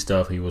crazy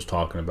stuff he was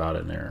talking about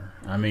in there.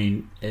 I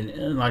mean,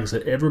 and like I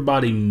said,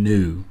 everybody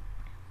knew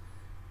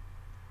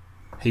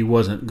he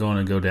wasn't going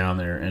to go down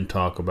there and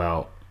talk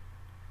about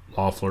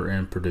Loeffler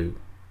and Purdue.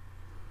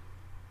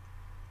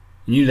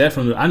 I knew that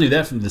from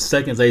the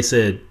second they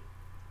said,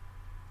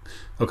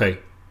 okay,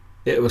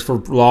 it was for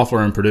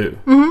Loeffler and Purdue.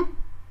 Mm-hmm.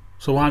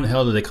 So why in the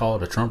hell did they call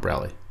it a Trump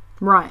rally?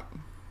 Right.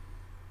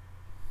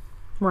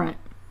 Right.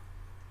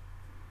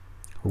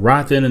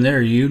 Right then and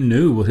there, you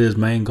knew what his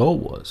main goal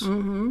was.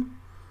 Mm-hmm.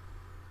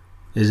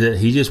 Is that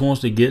he just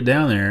wants to get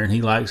down there and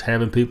he likes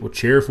having people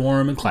cheer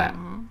for him and clap.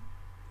 Mm-hmm.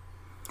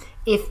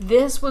 If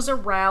this was a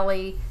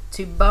rally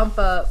to bump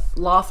up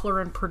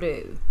Loeffler and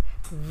Perdue,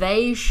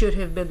 they should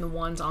have been the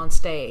ones on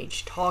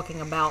stage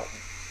talking about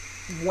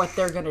what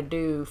they're going to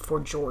do for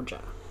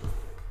Georgia.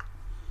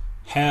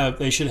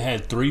 They should have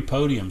had 3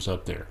 podiums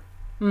up there.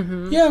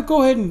 Mm-hmm. Yeah,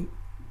 go ahead and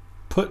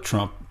put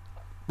Trump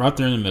right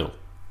there in the middle.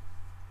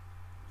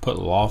 Put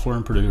Loeffler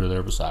and Perdue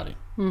there beside him.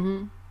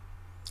 Mm-hmm.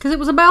 Because it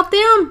was about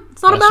them.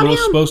 It's not about him. That's what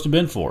it's supposed to have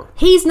been for.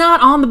 He's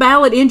not on the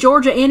ballot in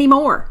Georgia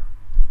anymore.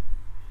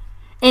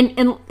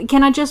 And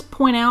can I just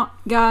point out,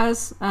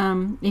 guys,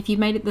 if you've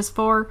made it this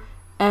far,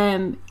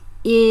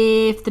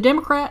 if the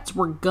Democrats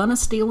were going to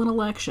steal an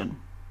election,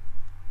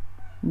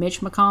 Mitch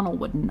McConnell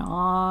would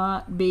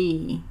not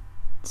be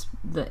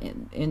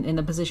in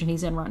the position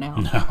he's in right now.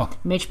 No.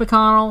 Mitch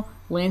McConnell,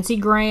 Lindsey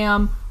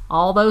Graham,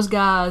 all those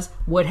guys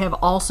would have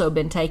also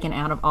been taken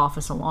out of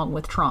office along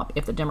with Trump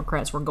if the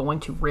Democrats were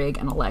going to rig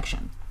an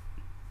election.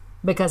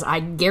 Because I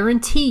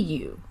guarantee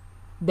you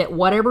that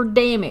whatever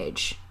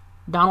damage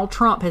Donald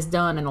Trump has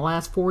done in the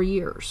last 4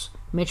 years,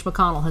 Mitch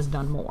McConnell has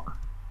done more.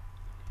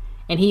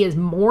 And he is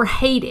more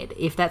hated,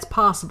 if that's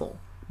possible,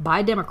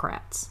 by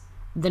Democrats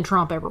than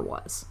Trump ever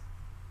was.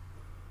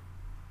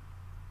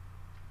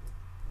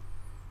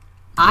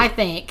 I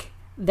think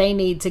they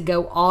need to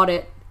go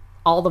audit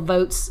all the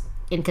votes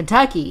in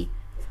Kentucky,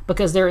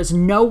 because there is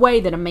no way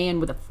that a man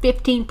with a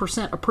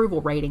 15%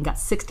 approval rating got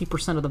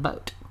 60% of the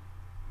vote.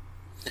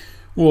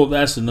 Well,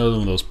 that's another one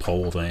of those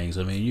poll things.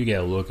 I mean, you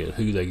got to look at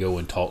who they go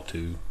and talk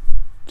to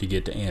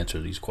get to answer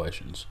these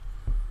questions.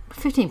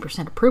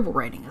 15% approval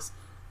rating is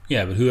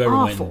yeah, but whoever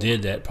awful. went and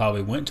did that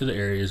probably went to the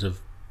areas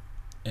of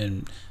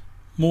and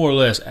more or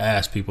less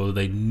asked people that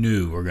they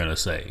knew were going to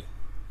say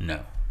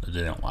no, that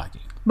they don't like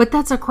it. But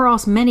that's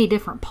across many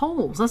different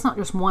polls. That's not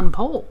just one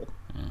poll.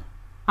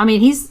 I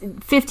mean, he's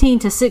 15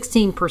 to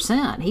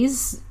 16%.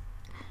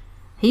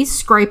 He's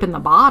scraping the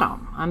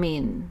bottom. I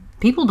mean,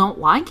 people don't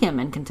like him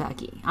in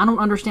Kentucky. I don't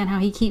understand how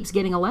he keeps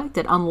getting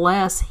elected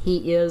unless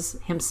he is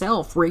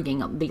himself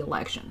rigging the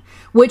election,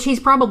 which he's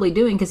probably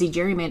doing because he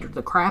gerrymandered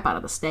the crap out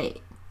of the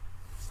state.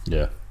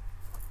 Yeah.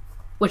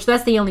 Which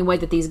that's the only way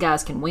that these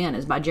guys can win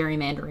is by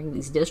gerrymandering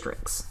these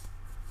districts,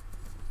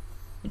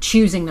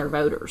 choosing their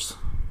voters.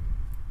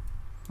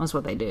 That's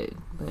what they do.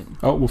 But.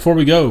 Oh, before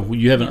we go,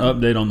 you have an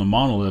update on the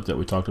monolith that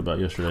we talked about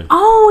yesterday.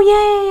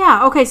 Oh,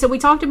 yeah. Okay, so we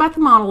talked about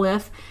the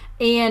monolith,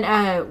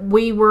 and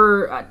we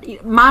were...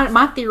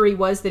 my theory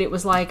was that it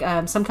was like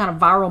some kind of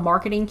viral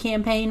marketing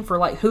campaign for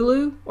like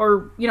Hulu,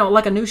 or,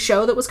 like a new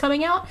show that was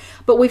coming out.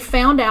 But we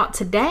found out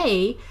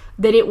today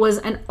that it was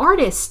an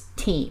artist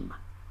team,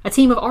 a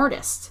team of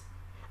artists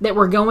that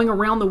were going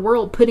around the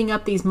world putting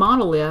up these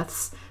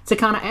monoliths to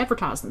kind of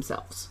advertise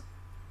themselves,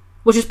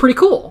 which is pretty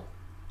cool,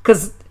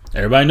 because...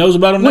 Everybody knows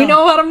about them now. We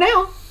know about them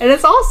now, and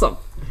it's awesome.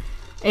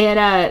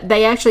 And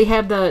they actually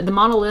have the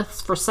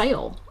monoliths for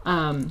sale,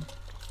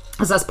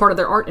 because that's part of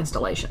their art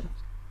installation.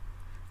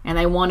 And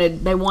they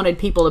wanted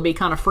people to be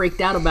kind of freaked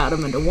out about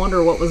them and to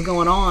wonder what was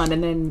going on.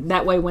 And then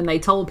that way, when they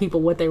told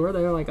people what they were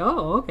like,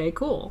 "Oh, okay,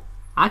 cool.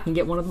 I can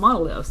get one of the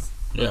monoliths."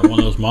 Yeah, one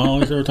of those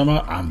monoliths they were talking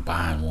about. I'm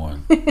buying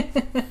one. I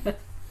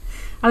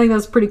think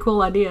that's a pretty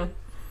cool idea.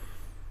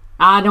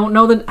 I don't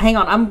know the. Hang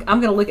on, I'm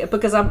going to look at,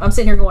 because I'm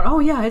sitting here going, oh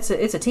yeah, it's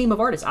a team of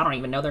artists. I don't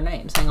even know their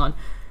names. Hang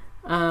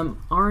on,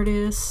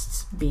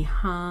 artists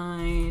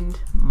behind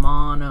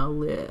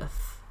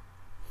monolith.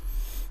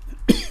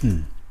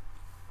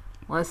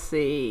 Let's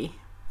see,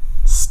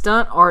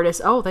 stunt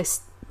artists. Oh, they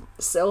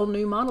sell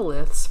new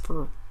monoliths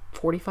for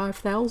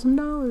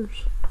 $45,000.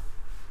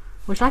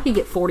 Wish I could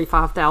get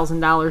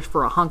 $45,000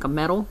 for a hunk of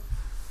metal.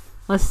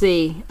 Let's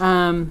see,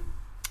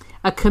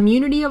 a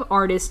community of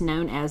artists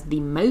known as the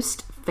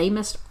Most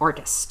Famous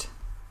Artist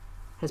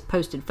has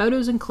posted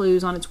photos and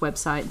clues on its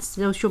website and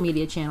social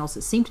media channels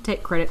that seem to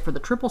take credit for the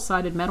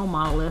triple-sided metal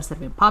monoliths that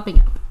have been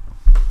popping up.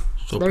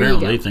 So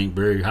apparently they think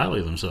very highly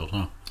of themselves,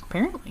 huh?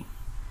 Apparently.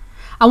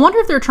 I wonder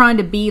if they're trying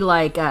to be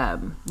like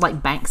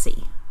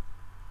Banksy.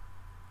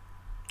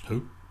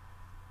 Who?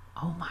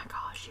 Oh my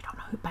gosh, you don't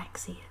know who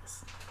Banksy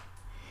is.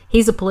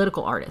 He's a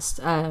political artist.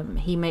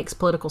 He makes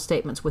political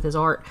statements with his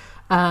art.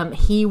 What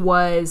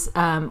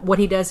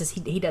he does is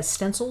he does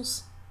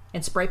stencils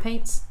and spray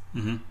paints.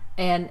 Mm-hmm.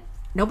 And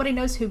nobody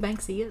knows who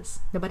Banksy is.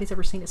 Nobody's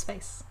ever seen his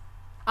face.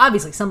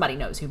 Obviously, somebody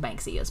knows who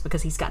Banksy is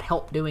because he's got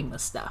help doing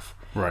this stuff.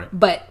 Right.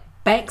 But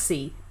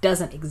Banksy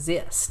doesn't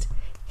exist.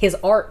 His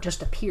art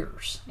just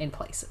appears in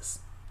places.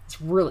 It's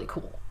really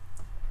cool.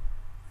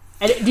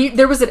 And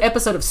there was an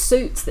episode of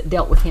Suits that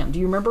dealt with him. Do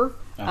you remember?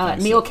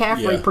 Neil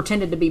Caffrey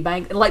pretended to be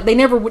Banksy. Like, they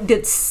never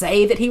did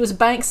say that he was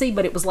Banksy,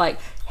 but it was like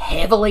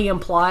heavily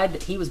implied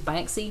that he was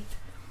Banksy.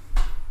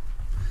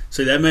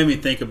 See, that made me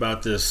think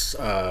about this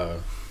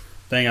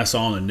thing I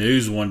saw on the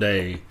news one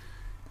day.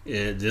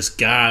 This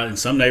guy in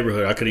some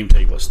neighborhood, I couldn't even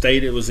tell you what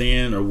state it was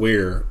in or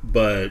where,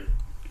 but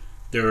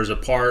there was a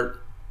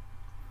part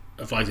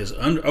of like this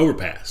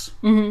overpass.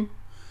 Mm-hmm.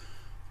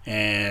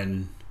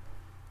 And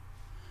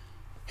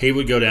he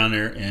would go down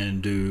there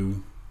and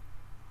do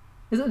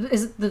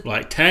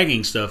like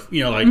tagging stuff.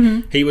 You know,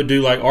 like he would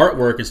do like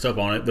artwork and stuff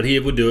on it, but he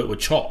would do it with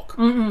chalk.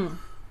 Mm-hmm.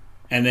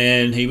 And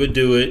then he would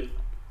do it,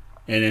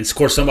 and then of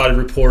course somebody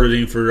reported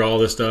him for all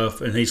this stuff.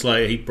 And he's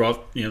like, he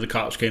brought, the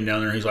cops came down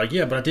there, and he's like,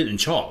 yeah, but I did it in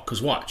chalk.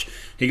 Because watch,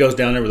 he goes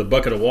down there with a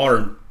bucket of water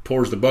and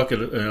pours the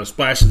bucket,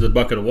 splashes the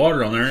bucket of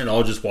water on there, and it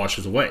all just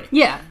washes away.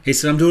 Yeah. He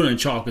said, I'm doing it in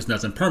chalk. It's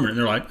nothing permanent. And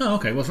they're like, oh,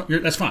 okay, well,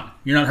 that's fine.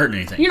 You're not hurting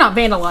anything. You're not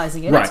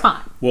vandalizing it. Right. That's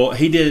fine. Well,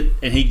 he did,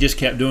 and he just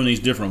kept doing these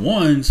different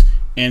ones.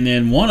 And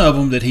then one of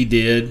them that he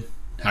did,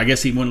 I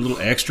guess he went a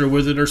little extra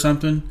with it or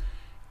something.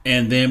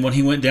 And then when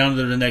he went down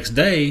there the next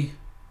day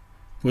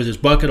with his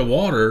bucket of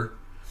water,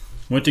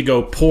 went to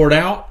go pour it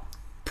out,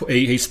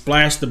 he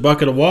splashed the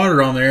bucket of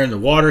water on there, and the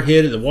water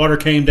hit it. The water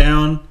came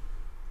down.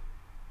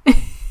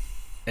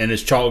 And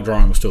his chalk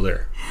drawing was still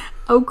there.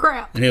 Oh,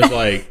 crap. And he was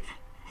like,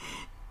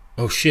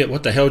 oh, shit,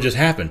 what the hell just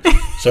happened?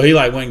 So he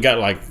like went and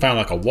got found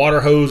like a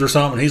water hose or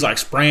something. And he's like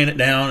spraying it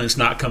down, and it's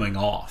not coming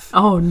off.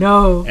 Oh,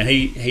 no. And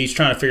he's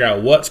trying to figure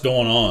out what's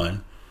going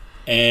on.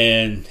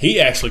 And he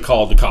actually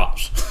called the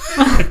cops.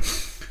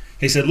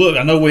 He said, look,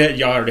 I know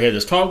y'all already had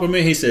this talk with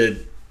me. He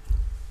said,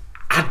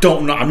 I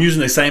don't know. I'm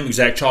using the same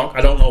exact chalk.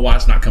 I don't know why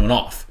it's not coming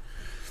off.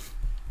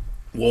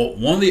 Well,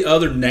 one of the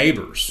other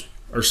neighbors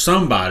or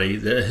somebody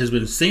that has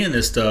been seeing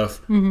this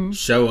stuff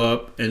show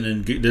up and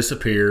then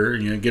disappear,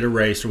 get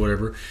erased or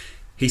whatever.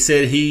 He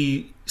said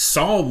he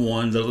saw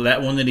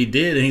that one that he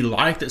did, and he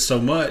liked it so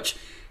much,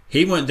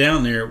 he went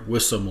down there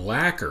with some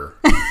lacquer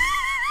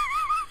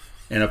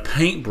and a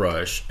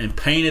paintbrush and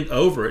painted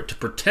over it to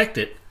protect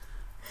it,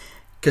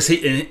 because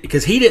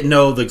he didn't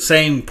know the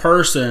same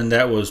person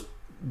that was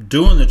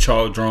doing the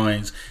chalk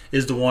drawings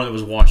is the one that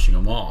was washing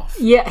them off.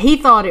 Yeah, he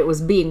thought it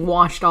was being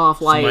washed off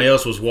like somebody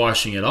else was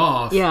washing it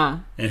off. Yeah.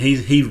 And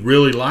he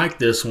really liked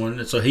this one,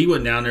 and so he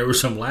went down there with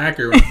some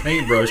lacquer and a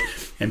paintbrush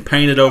and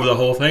painted over the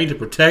whole thing to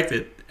protect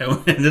it.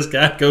 And when this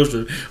guy goes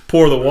to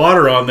pour the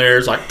water on there,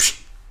 it's like,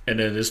 psh, and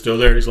then it's still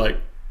there, and he's like,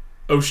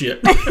 oh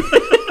shit.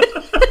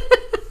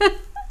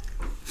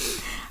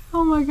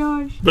 Oh my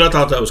gosh. But I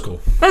thought that was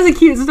cool. That's a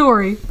cute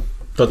story.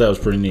 Thought that was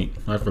pretty neat.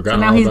 I forgot.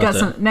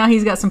 So now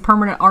he's got some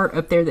permanent art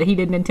up there that he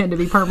didn't intend to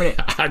be permanent.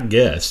 I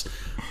guess.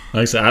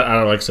 Like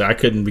I said, I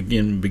couldn't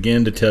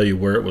begin to tell you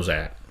where it was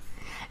at.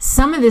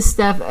 Some of this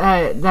stuff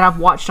that I've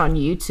watched on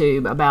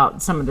YouTube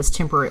about some of this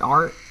temporary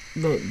art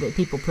that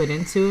people put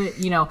into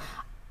it,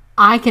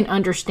 I can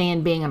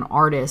understand being an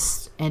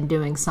artist and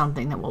doing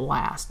something that will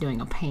last, doing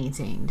a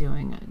painting,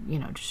 doing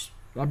just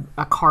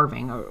a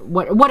carving or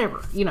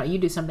whatever. You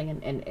do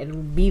something and it'll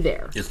be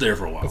there. It's there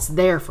for a while. It's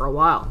there for a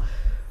while.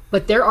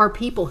 But there are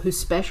people who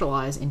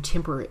specialize in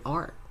temporary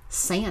art,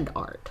 sand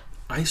art.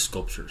 Ice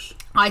sculptures.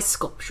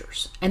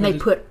 And they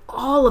put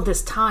all of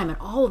this time and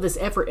all of this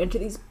effort into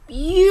these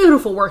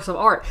beautiful works of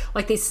art.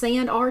 Like these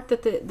sand art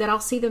that I'll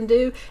see them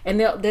do. And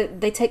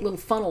they take little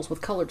funnels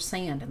with colored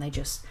sand and they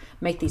just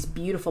make these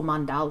beautiful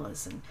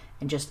mandalas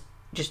and just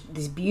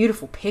these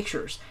beautiful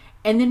pictures.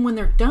 And then when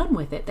they're done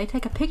with it, they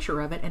take a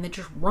picture of it and they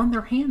just run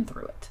their hand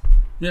through it.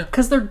 Yeah.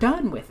 Because they're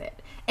done with it.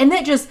 And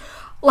that just,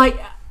 like,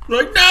 no!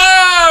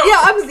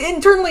 Yeah,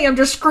 I'm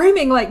just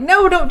screaming, like,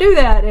 no, don't do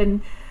that.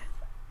 And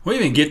we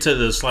even get to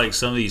this, like,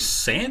 some of these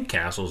sand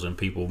castles and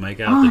people make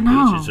out the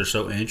beaches. They're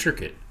so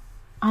intricate.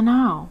 I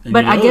know. And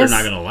but I guess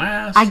they're not going to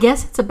last. I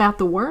guess it's about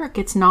the work.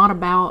 It's not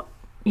about,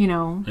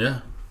 Yeah.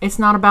 It's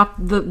not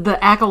about the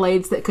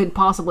accolades that could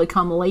possibly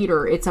come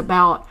later. It's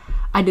about,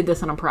 I did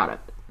this and I'm proud of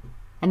it.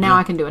 And now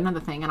I can do another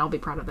thing and I'll be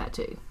proud of that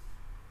too.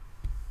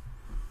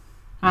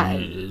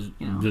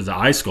 The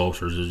ice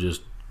sculptures is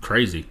just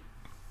crazy.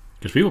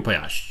 Because people pay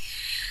a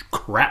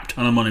crap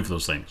ton of money for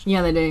those things.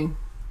 Yeah, they do.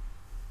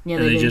 Yeah,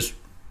 and they just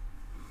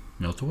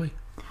melt away.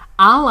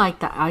 I like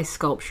the ice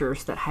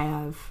sculptures that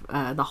have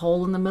the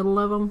hole in the middle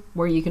of them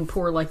where you can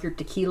pour like your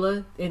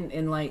tequila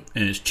in like...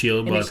 And it's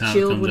chilled by the time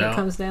it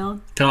comes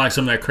down. Kind of like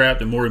some of that crap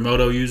that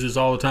Morimoto uses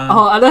all the time.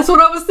 Oh, that's what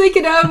I was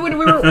thinking of when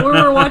we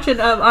were watching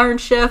Iron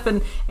Chef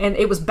and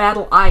it was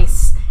Battle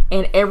Ice.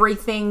 And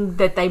everything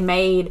that they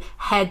made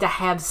had to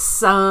have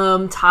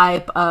some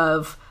type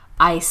of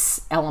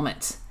ice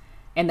element.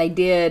 And they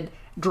did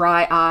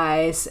dry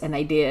ice and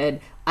they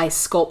did ice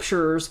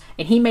sculptures.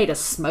 And he made a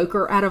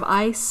smoker out of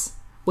ice,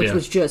 which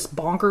was just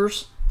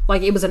bonkers.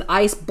 Like it was an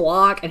ice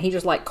block and he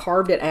just like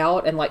carved it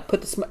out and like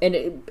put the smoke.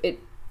 And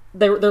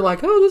they're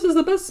like, oh, this is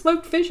the best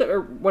smoked fish or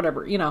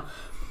whatever,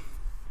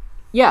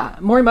 Yeah,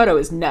 Morimoto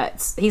is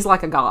nuts. He's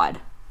like a god.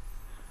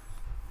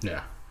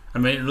 Yeah. I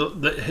mean,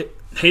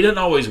 he doesn't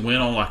always win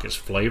on like his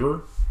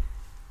flavor,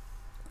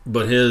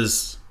 but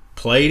his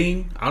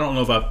plating, I don't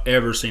know if I've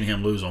ever seen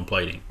him lose on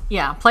plating.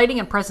 Yeah, plating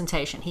and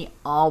presentation, he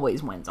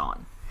always wins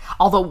on.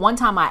 Although one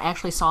time I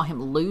actually saw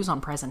him lose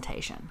on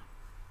presentation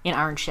in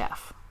Iron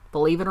Chef.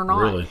 Believe it or not.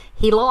 Really?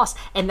 He lost.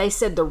 And they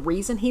said the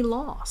reason he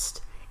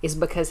lost is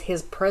because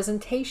his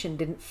presentation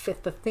didn't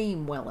fit the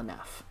theme well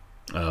enough.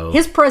 Oh.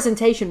 His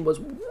presentation was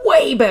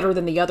way better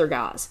than the other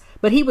guys,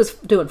 but he was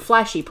doing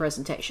flashy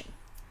presentation.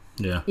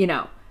 Yeah.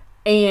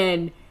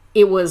 And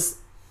it was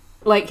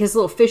like his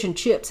little fish and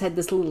chips had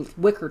this little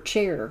wicker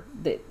chair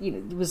that,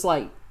 it was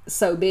like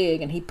so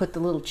big, and he put the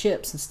little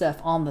chips and stuff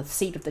on the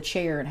seat of the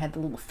chair and had the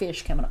little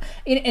fish coming on.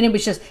 And it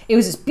was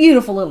this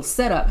beautiful little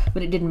setup,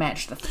 but it didn't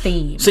match the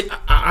theme. See,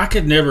 I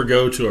could never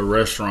go to a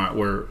restaurant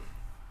where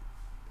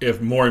if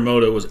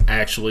Morimoto was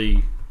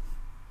actually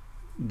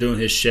doing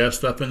his chef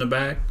stuff in the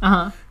back.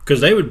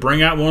 Because they would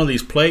bring out one of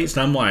these plates,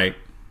 and I'm like,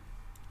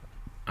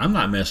 I'm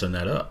not messing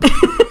that up.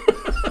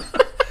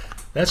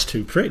 That's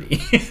too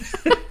pretty.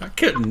 I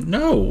couldn't.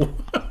 No.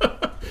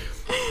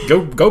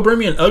 Go bring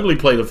me an ugly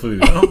plate of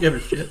food. I don't give a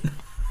shit.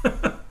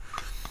 But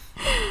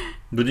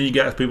then you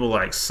got people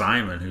like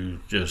Simon who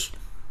just...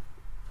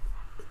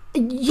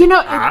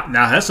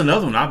 now that's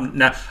another one.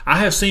 I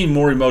have seen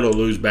Morimoto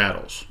lose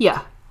battles.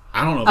 Yeah.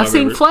 I don't know if I've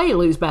seen Flay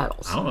lose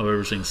battles. I don't know if I've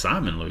ever seen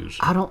Simon lose.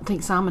 I don't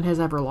think Simon has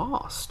ever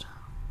lost.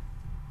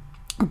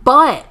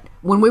 But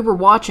when we were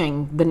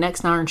watching The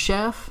Next Iron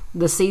Chef,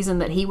 the season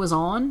that he was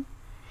on,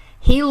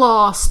 he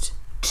lost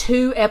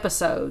 2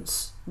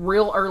 episodes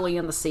real early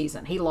in the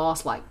season. He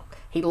lost, and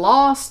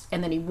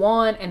then he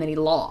won, and then he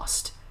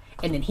lost.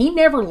 And then he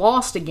never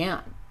lost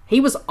again.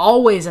 He was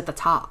always at the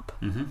top.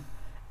 Mm-hmm.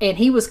 And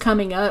he was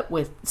coming up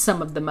with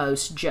some of the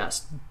most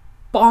just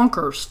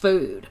bonkers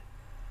food.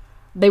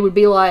 They would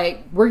be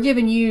like, we're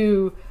giving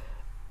you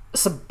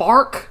some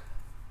bark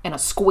and a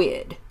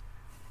squid.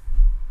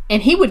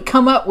 And he would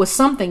come up with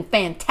something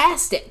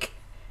fantastic.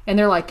 And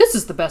they're like, this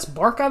is the best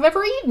bark I've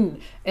ever eaten.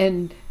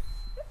 And,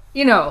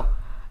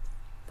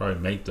 probably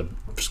make the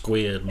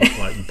squid look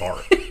like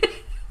bark.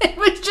 It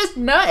was just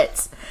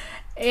nuts.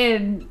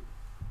 And,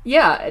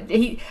 yeah,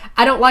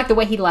 I don't like the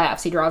way he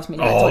laughs. He drives me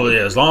nuts. Oh,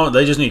 yeah. As long as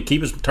they just need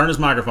to turn his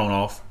microphone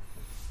off.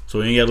 So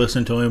we ain't got to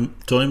listen to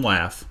him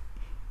laugh.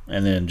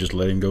 And then just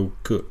let him go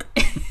cook.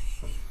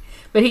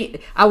 But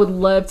I would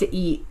love to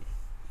eat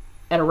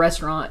at a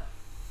restaurant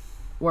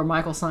where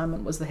Michael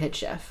Simon was the head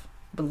chef.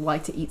 Would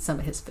like to eat some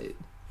of his food.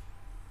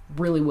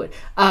 Really would.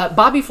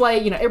 Bobby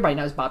Flay, everybody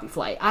knows Bobby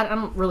Flay. I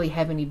don't really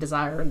have any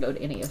desire to go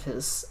to any of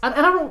his... And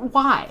I don't know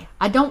why.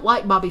 I don't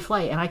like Bobby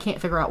Flay, and I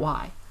can't figure out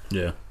why.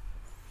 Yeah.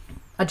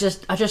 I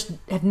just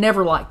have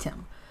never liked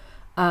him.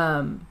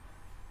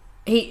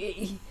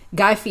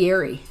 Guy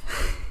Fieri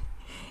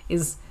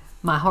is...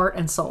 my heart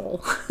and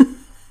soul.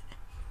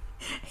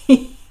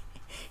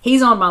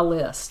 He's on my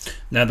list.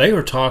 Now, they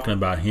were talking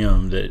about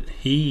him that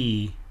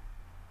he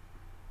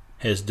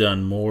has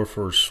done more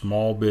for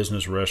small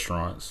business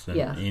restaurants than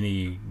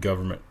any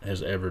government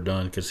has ever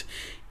done, because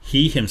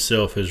he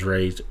himself has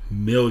raised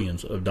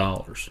millions of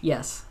dollars.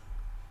 Yes.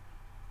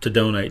 To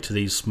donate to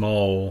these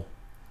small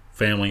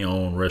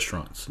family-owned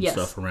restaurants and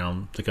stuff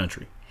around the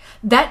country.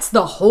 That's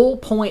the whole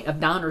point of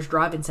diners,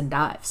 drive-ins, and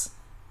dives.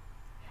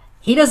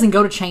 He doesn't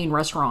go to chain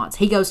restaurants.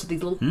 He goes to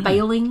these little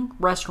failing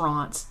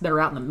restaurants that are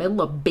out in the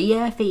middle of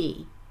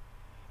BFE.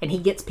 And he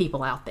gets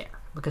people out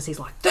there because he's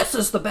like, this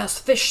is the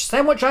best fish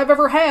sandwich I've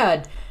ever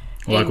had.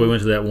 Well, like we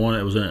went to that one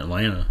that was in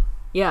Atlanta.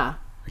 Yeah.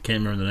 I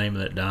can't remember the name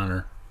of that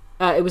diner.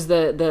 It was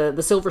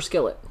the Silver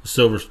Skillet.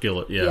 Silver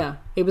Skillet, yeah. Yeah.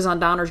 It was on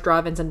Diners,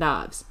 Drive-Ins, and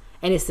Dives.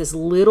 And it's this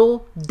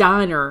little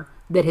diner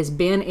that has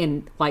been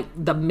in like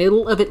the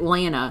middle of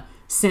Atlanta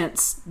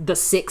since the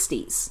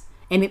 60s.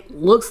 And it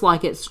looks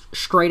like it's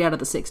straight out of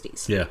the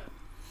 60s. Yeah.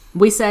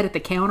 We sat at the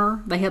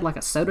counter. They had like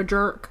a soda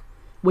jerk.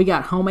 We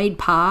got homemade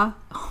pie.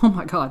 Oh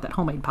my God, that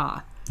homemade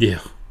pie.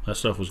 Yeah, that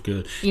stuff was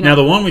good. Now,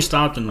 the one we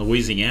stopped in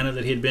Louisiana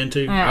that he'd been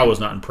to, I was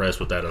not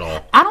impressed with that at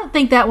all. I don't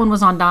think that one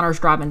was on Diners,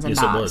 Drive-Ins, and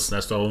Dives. Yes, it was.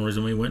 That's the only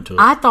reason we went to it.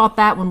 I thought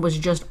that one was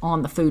just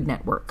on the Food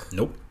Network.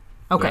 Nope.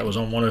 Okay. That was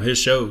on one of his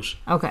shows.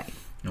 Okay.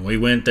 And we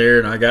went there,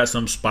 and I got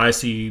some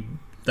spicy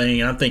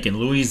thing, and I'm thinking,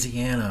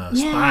 Louisiana,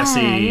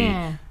 spicy.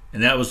 Yeah.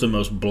 And that was the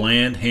most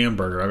bland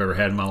hamburger I've ever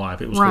had in my life.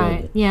 It was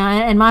horrible. Yeah,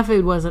 and my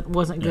food wasn't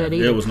good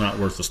either. It was not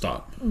worth the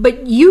stop.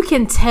 But you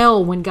can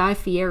tell when Guy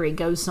Fieri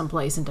goes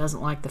someplace and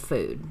doesn't like the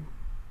food.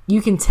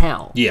 You can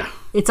tell. Yeah.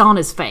 It's on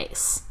his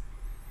face.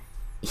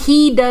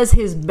 He does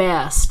his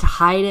best to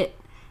hide it.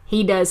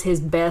 He does his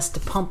best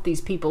to pump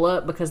these people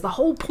up because the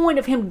whole point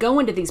of him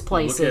going to these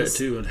places... Look at it,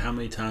 too, and how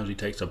many times he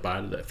takes a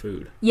bite of that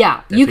food.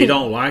 Yeah. If he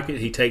don't like it,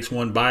 he takes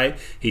one bite,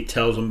 he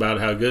tells them about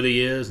how good he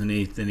is, and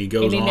then he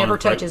goes on. And he never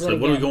touches it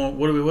again.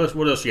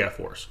 What else you got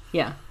for us?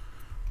 Yeah.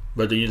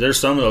 But there's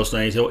some of those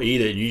things, he'll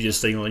eat it, and you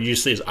just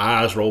see his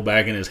eyes roll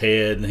back in his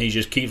head, and he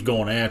just keeps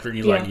going after it, and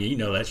you're like,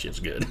 that shit's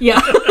good. Yeah.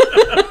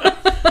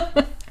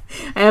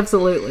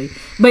 Absolutely.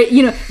 But,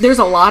 there's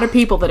a lot of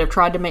people that have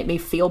tried to make me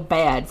feel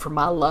bad for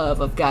my love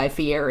of Guy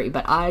Fieri,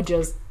 but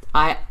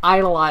I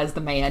idolize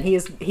the man.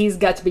 He's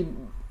got to be...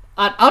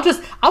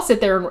 I'll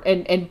sit there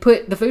and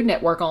put the Food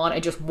Network on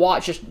and just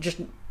watch,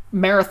 just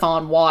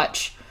marathon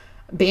watch,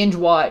 binge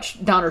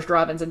watch Diners,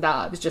 Drive-Ins, and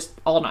Dives just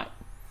all night.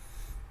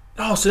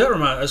 Oh, see, that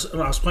reminds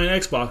me. I was playing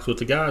Xbox with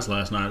the guys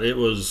last night. It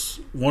was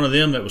one of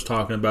them that was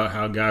talking about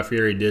how Guy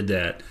Fieri did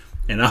that.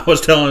 And I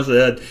was telling us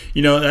that,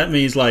 that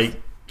means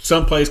like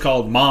some place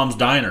called Mom's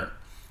Diner.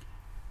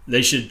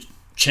 They should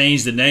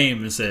changed the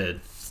name and said,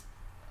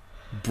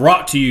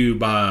 "Brought to you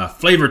by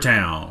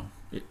Flavortown,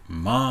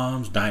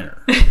 Mom's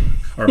Diner,"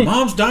 or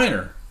 "Mom's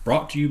Diner,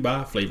 brought to you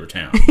by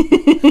Flavortown."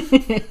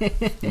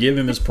 Give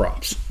him his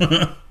props.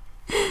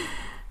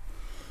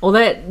 Well,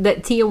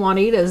 that Tia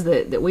Juanita's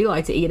that we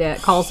like to eat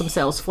at calls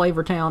themselves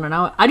Flavortown, and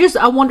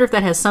I wonder if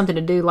that has something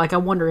to do. Like, I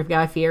wonder if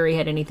Guy Fieri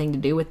had anything to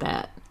do with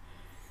that.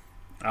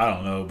 I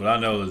don't know, but I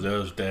know that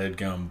those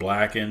dadgum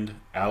blackened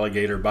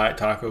alligator bite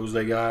tacos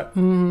they got.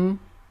 Mm-hmm.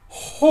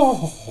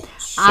 Oh,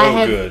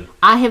 so good.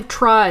 I have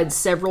tried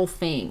several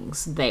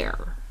things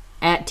there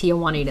at Tia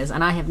Juanita's,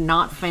 and I have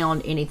not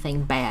found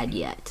anything bad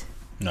yet.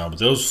 No, but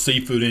those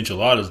seafood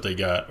enchiladas they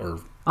got are...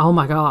 Oh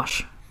my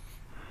gosh.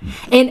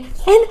 And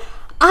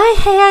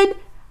I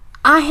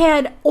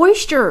had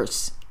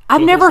oysters.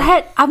 I've never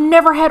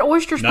had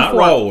oysters before. Not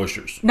raw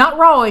oysters. Not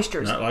raw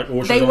oysters. Not like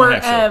oysters they on were a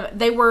half shell.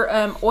 they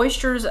were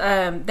oysters.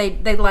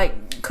 They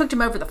like cooked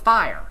them over the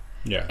fire.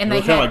 Yeah, and they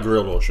had kind of like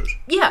grilled oysters.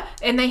 Yeah,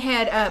 and they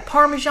had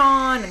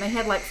Parmesan, and they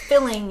had like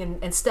filling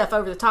and stuff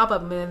over the top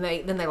of them,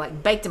 and then they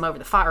like baked them over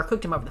the fire,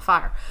 cooked them over the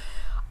fire.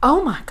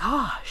 Oh my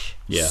gosh!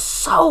 Yeah,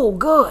 so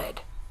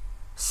good,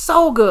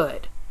 so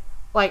good.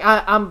 Like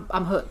I'm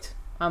hooked.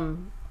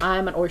 I'm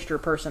an oyster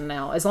person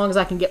now. As long as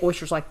I can get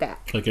oysters like that.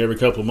 Like every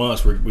couple of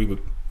months, we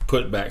would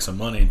put back some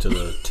money into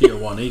the Tia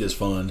Juanita's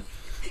fund.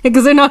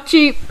 Because they're not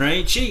cheap. They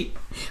ain't cheap.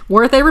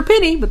 Worth every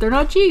penny, but they're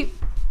not cheap.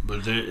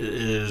 But it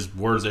is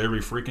worth every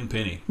freaking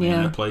penny. Man,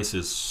 Yeah. that place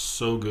is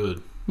so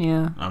good.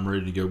 Yeah. I'm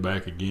ready to go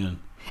back again.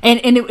 And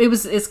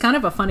it's kind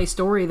of a funny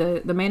story.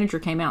 The manager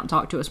came out and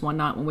talked to us one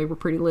night when we were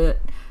pretty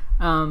lit.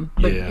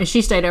 And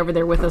she stayed over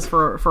there with us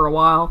for a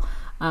while,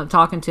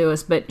 talking to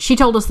us. But she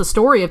told us the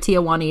story of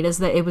Tia Juanita's,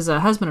 that it was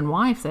a husband and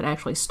wife that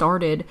actually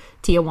started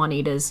Tia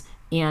Juanita's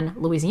in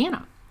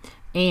Louisiana.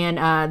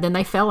 And then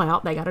they fell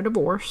out. They got a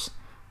divorce.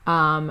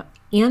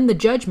 In the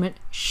judgment,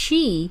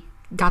 she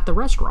got the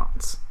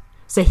restaurants.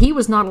 So he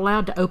was not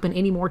allowed to open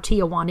any more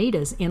Tia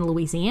Juanita's in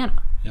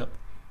Louisiana. Yep.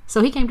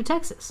 So he came to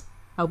Texas,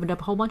 opened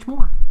up a whole bunch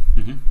more.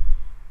 Mm-hmm.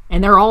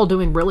 And they're all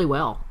doing really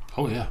well.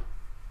 Oh, yeah.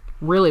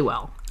 Really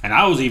well. And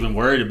I was even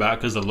worried about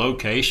because the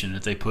location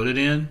that they put it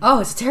in. Oh,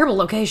 it's a terrible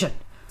location.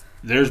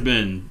 There's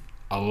been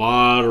a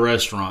lot of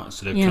restaurants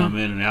that have come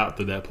in and out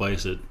through that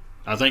place. That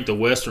I think the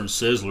Western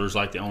Sizzler is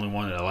like the only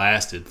one that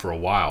lasted for a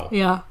while.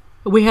 Yeah.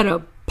 We had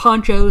a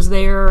Ponchos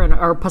there,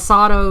 or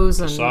Pasados.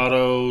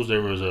 Pasados.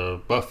 There was a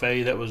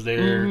buffet that was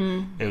there.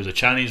 Mm-hmm. There was a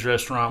Chinese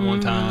restaurant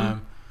one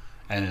time.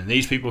 And then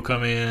these people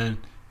come in,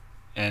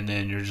 and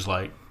then you're just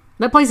like...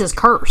 That place is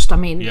cursed. I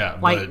mean... Yeah,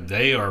 like, but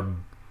they are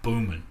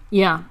booming.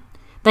 Yeah.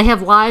 They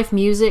have live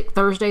music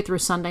Thursday through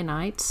Sunday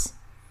nights.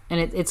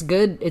 And it's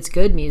good. It's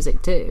good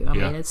music, too. I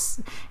mean,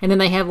 it's... And then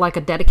they have like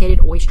a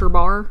dedicated oyster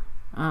bar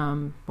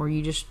where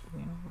you just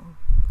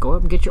go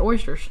up and get your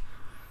oysters.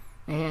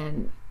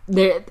 And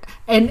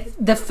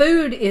the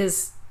food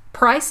is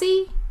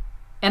pricey,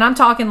 and I'm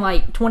talking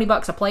like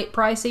 $20 a plate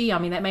pricey. I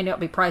mean, that may not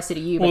be pricey to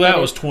you. Well, that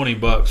was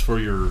 $20 for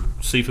your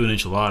seafood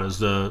enchiladas.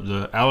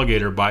 The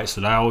alligator bites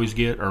that I always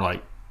get are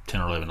like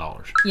 $10 or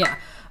 $11. Yeah,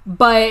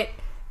 but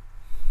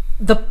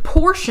the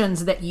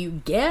portions that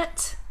you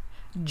get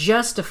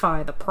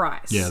justify the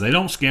price. Yeah, they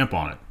don't skimp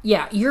on it.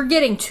 Yeah, you're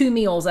getting 2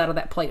 meals out of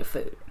that plate of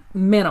food,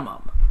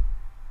 minimum.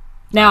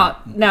 Now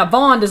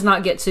Vaughn does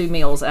not get 2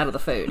 meals out of the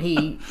food.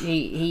 He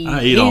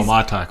I eat all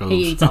my tacos.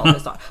 He eats all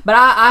his tacos, but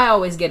I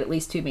always get at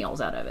least 2 meals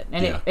out of it,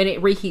 and Yeah.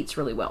 it reheats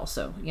really well.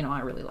 So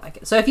I really like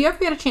it. So if you ever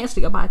get a chance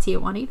to go by Tia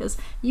Juanita's,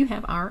 you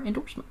have our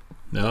endorsement.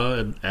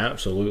 No,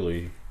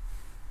 absolutely.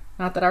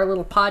 Not that our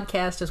little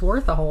podcast is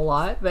worth a whole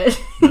lot,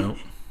 but No.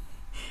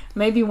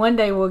 maybe one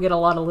day we'll get a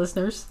lot of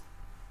listeners.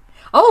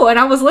 Oh, and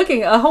I was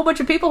looking; a whole bunch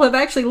of people have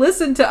actually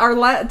listened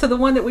to to the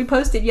one that we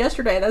posted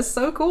yesterday. That's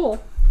so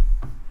cool.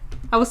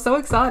 I was so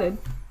excited.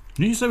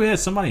 Didn't you say we had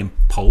somebody in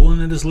Poland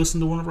that has listened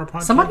to one of our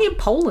podcasts? Somebody in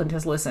Poland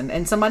has listened,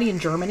 and somebody in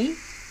Germany,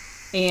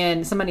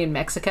 and somebody in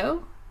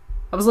Mexico.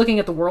 I was looking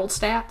at the world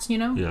stats,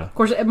 Yeah. Of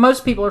course,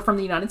 most people are from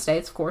the United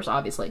States, of course,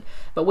 obviously.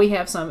 But we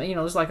have some,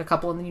 there's like a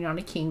couple in the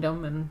United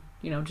Kingdom, and,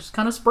 just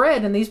kind of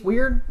spread in these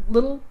weird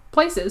little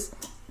places.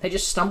 They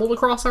just stumbled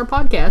across our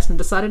podcast and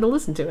decided to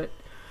listen to it.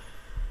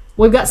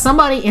 We've got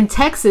somebody in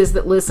Texas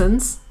that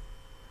listens.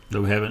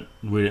 That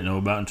we didn't know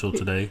about until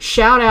today.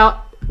 Shout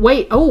out.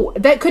 Wait,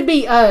 that could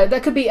be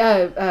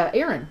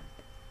Aaron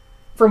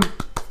from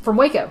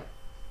Waco.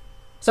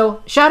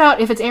 So shout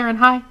out if it's Aaron.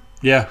 Hi.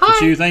 Yeah, Hi.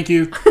 it's you. Thank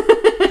you.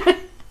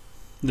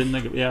 Didn't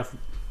think.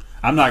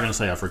 I'm not gonna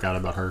say I forgot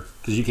about her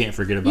because you can't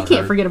forget about her. You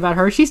can't forget about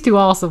her. She's too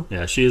awesome.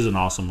 Yeah, she is an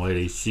awesome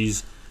lady.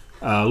 She's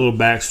a little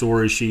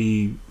backstory.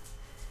 She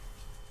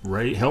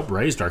helped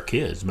raise our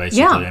kids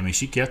basically. Yeah. I mean,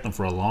 she kept them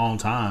for a long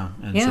time,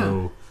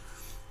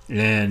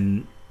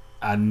 and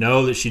I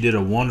know that she did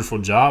a wonderful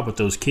job with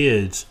those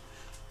kids.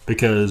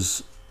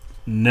 Because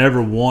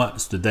never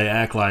once did they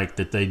act like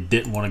that they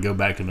didn't want to go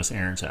back to Miss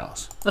Aaron's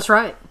house. That's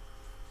right.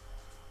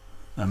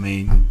 I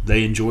mean,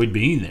 they enjoyed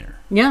being there.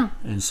 Yeah.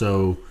 And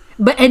so...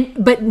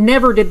 But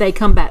never did they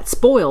come back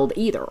spoiled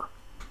either.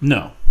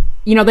 No.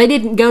 They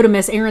didn't go to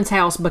Miss Aaron's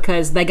house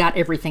because they got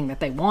everything that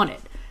they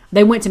wanted.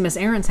 they went to Miss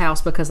Erin's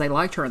house because they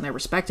liked her and they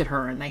respected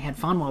her and they had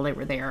fun while they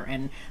were there,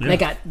 and they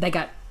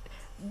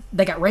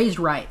got raised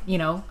right,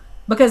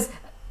 because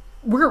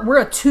we're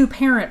a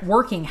 2-parent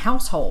working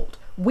household.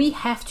 We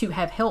have to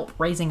have help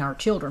raising our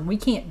children. We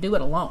can't do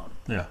it alone.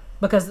 Yeah.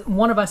 Because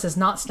one of us is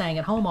not staying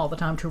at home all the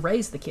time to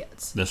raise the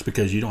kids. That's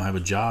because you don't have a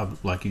job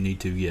like you need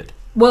to yet.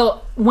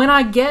 Well, when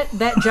I get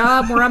that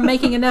job where I'm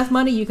making enough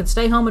money, you can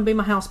stay home and be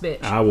my house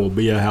bitch. I will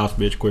be a house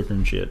bitch quicker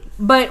than shit.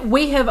 But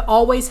we have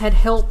always had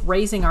help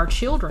raising our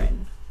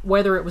children,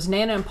 whether it was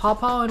Nana and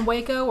Pawpaw in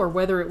Waco or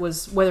whether it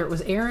was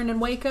Erin in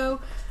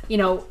Waco,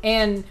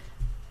 and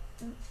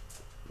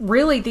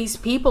really these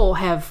people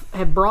have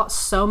brought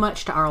so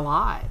much to our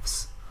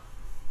lives.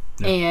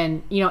 Yeah.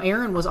 And,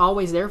 Erin was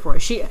always there for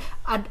us.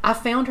 I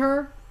found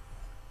her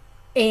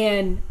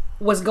and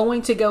was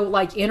going to go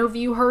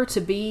interview her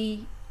to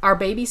be our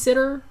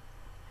babysitter,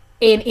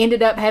 and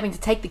ended up having to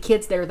take the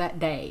kids there that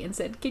day and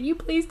said, can you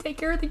please take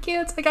care of the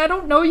kids? I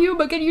don't know you,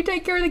 but can you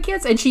take care of the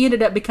kids? And she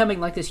ended up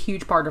becoming this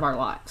huge part of our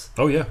lives.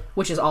 Oh yeah.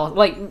 Which is awesome.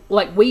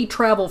 Like we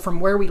travel from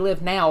where we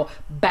live now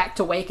back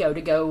to Waco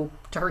to go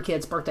to her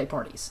kids' birthday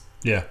parties.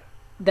 Yeah.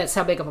 That's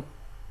how big of a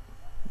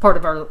part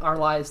of our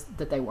lives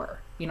that they were.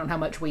 How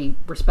much we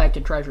respect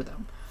and treasure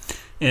them.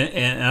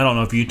 And I don't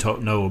know if you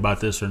know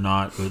about this or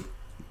not, but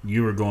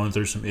you were going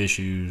through some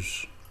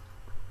issues,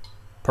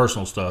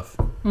 personal stuff.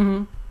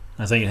 Mm-hmm.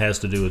 I think it has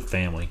to do with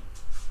family.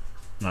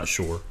 Not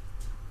sure.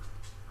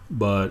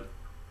 But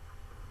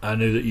I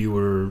knew that you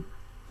were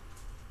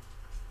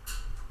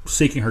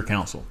seeking her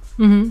counsel.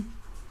 Mm-hmm.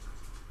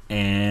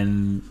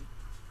 And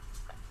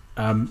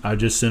I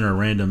just sent her a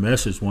random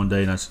message one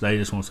day, and I said, I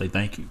just want to say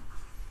thank you.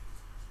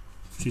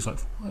 She's like,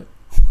 what?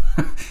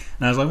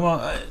 And I was like,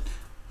 well,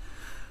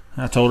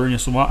 I told her, and I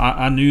said, well,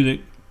 I knew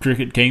that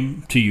Cricket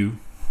came to you,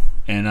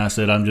 and I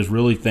said, I'm just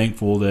really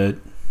thankful that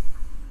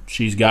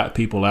she's got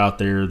people out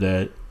there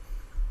that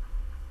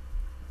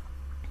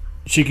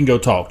she can go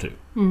talk to.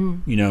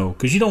 Mm-hmm.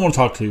 Because you don't want to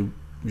talk to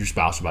your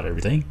spouse about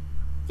everything.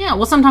 Yeah,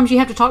 well, sometimes you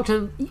have to talk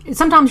to.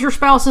 Sometimes your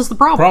spouse is the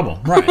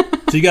problem. Right?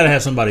 So you got to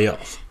have somebody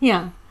else.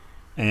 Yeah.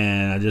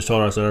 And I just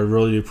told her, I said, I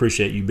really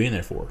appreciate you being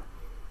there for her.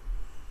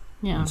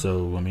 Yeah. And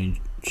so,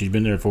 she's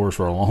been there for us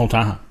for a long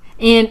time.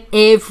 And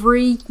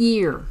every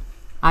year,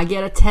 I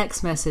get a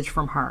text message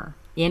from her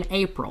in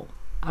April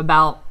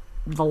about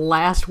the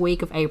last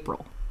week of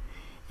April.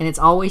 And it's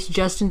always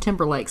Justin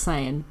Timberlake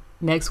saying,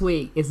 next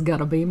week it's going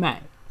to be May.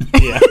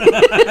 Yeah.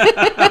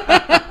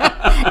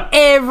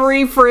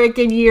 Every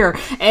freaking year.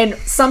 And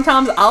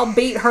sometimes I'll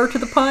beat her to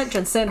the punch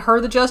and send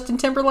her the Justin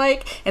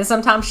Timberlake. And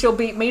sometimes she'll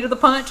beat me to the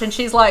punch and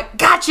she's like,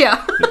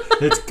 gotcha.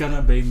 It's going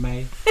to be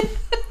May.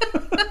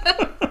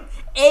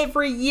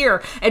 Every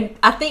year. And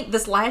I think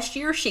this last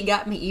year she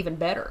got me even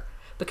better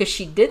because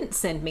she didn't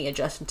send me a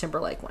Justin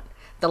Timberlake one.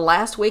 The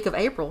last week of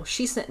April,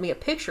 she sent me a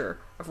picture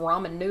of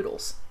ramen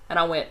noodles. And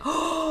I went,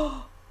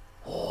 oh,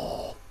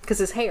 because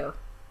his hair.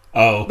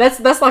 Oh,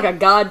 that's like a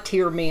god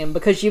tier meme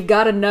because you've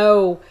got to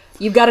know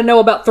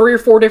about 3 or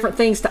 4 different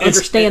things to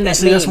understand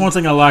that meme. That's one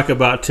thing I like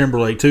about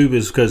Timberlake too,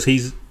 is because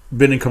he's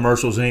been in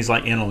commercials and he's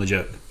in on the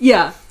joke.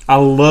 Yeah, I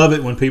love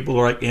it when people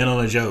are in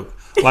on a joke.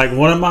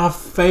 One of my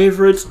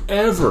favorites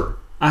ever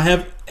I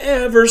have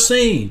ever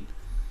seen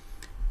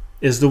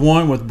is the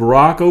one with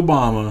Barack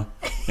Obama,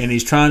 and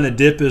he's trying to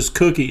dip his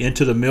cookie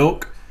into the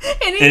milk,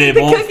 and it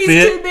won't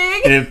fit. Too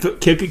big. And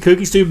the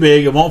cookie's too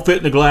big. It won't fit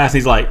in the glass.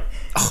 He's like,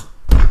 oh,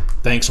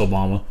 thanks,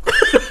 Obama.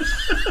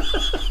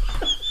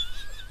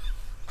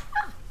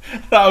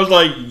 I was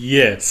like,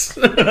 yes.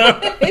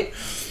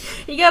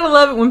 You gotta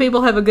love it when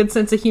people have a good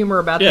sense of humor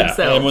about themselves.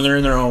 Yeah, and when they're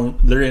in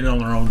on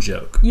their own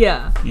joke.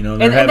 Yeah,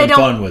 they're having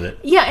fun with it.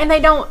 Yeah, and they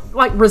don't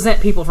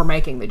resent people for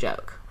making the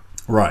joke.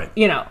 Right.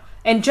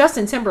 And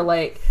Justin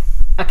Timberlake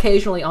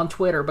occasionally on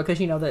Twitter, because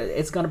that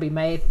it's going to be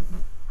May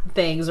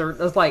things, or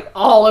it's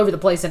all over the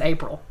place in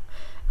April.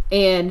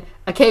 And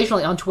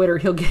occasionally on Twitter,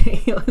 he'll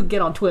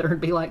get on Twitter and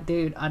be like,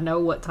 dude, I know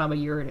what time of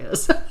year it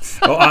is.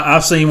 Oh,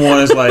 I've seen one.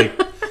 It's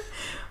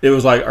it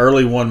was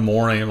early one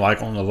morning,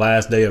 on the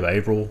last day of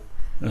April.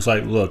 It's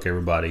look,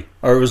 everybody.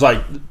 Or it was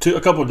a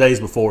couple of days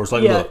before. It's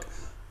look,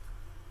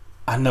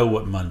 I know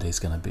what Monday's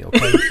going to be,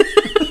 okay?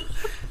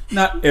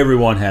 Not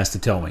everyone has to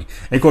tell me.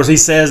 And of course, he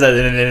says that,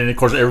 and of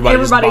course, everybody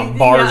just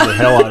bombards the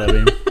hell out of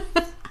him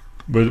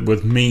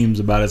with memes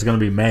about it's going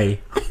to be May.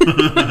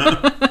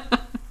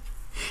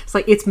 It's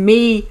it's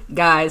me,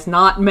 guys,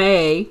 not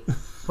May.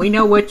 We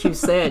know what you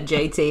said,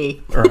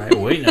 JT. All right,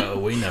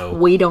 we know.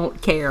 We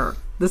don't care.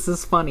 This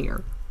is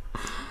funnier.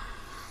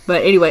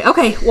 But anyway,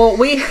 okay, well,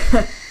 we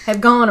have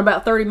gone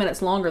about 30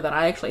 minutes longer than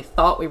I actually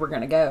thought we were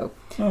going to go.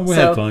 Oh, we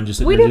had fun just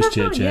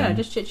chit-chatting. Yeah,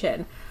 just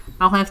chit-chatting.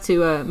 I'll have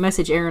to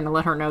message Erin to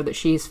let her know that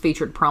she's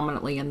featured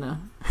prominently in the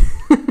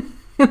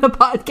in the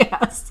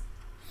podcast.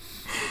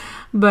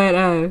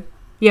 But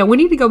yeah, we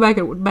need to go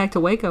back to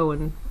Waco,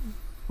 and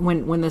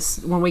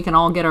when we can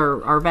all get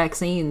our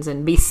vaccines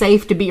and be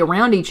safe to be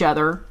around each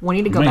other, we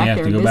need to go back there. I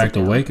have to go back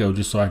to Waco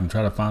just so I can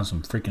try to find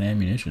some freaking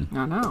ammunition.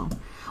 I know.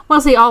 Well,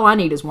 see, all I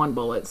need is one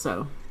bullet,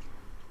 so.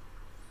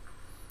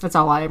 That's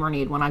all I ever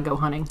need when I go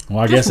hunting. Well,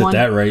 I guess at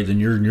that rate, then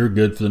you're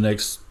good for the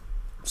next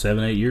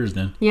 7-8 years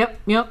then. Yep.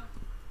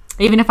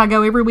 Even if I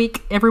go every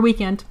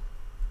weekend,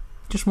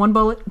 just one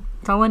bullet.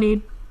 That's all I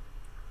need.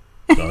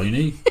 That's all you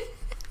need.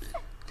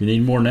 If you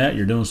need more than that,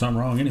 you're doing something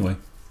wrong anyway.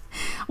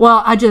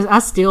 Well, I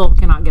still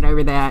cannot get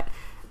over that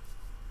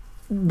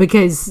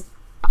because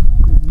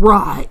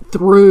right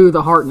through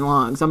the heart and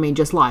lungs. I mean,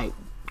 just like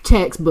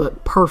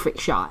textbook perfect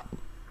shot.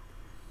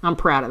 I'm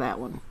proud of that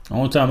one. The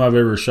only time I've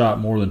ever shot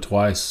more than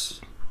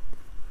twice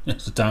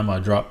is the time I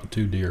dropped the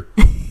 2 deer.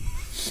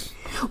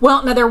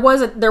 Well, no, there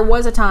was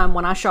a time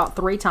when I shot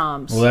 3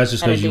 times. Well, that's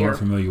just because you weren't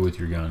familiar with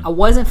your gun. I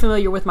wasn't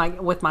familiar with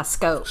my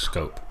scope.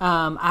 Scope.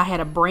 I had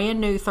a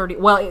brand new 30.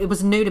 Well, it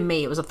was new to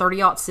me. It was a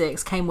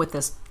 30-06. Came with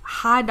this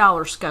high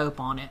dollar scope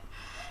on it,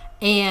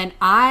 and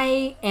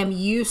I am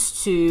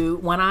used to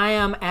when I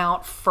am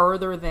out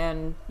further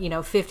than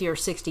 50 or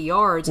 60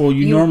 yards. Well,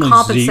 you normally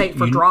compensate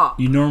for drop.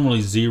 You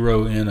normally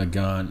zero in a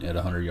gun at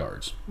 100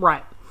 yards.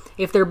 Right.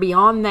 If they're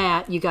beyond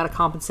that, you got to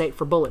compensate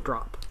for bullet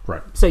drop.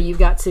 Right. So you've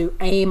got to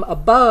aim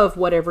above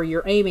whatever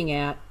you're aiming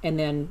at, and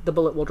then the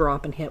bullet will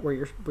drop and hit where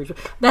you're.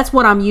 That's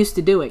what I'm used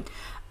to doing.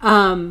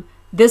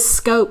 This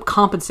scope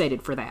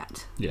compensated for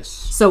that. Yes.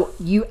 So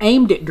you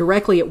aimed it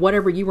directly at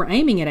whatever you were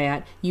aiming it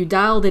at. You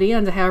dialed it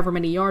in to however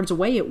many yards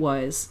away it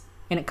was,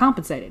 and it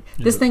compensated.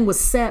 Yeah. This thing was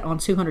set on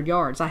 200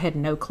 yards. I had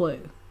no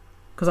clue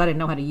because I didn't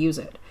know how to use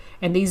it.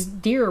 And these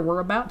deer were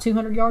about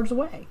 200 yards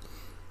away.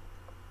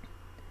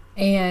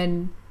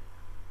 And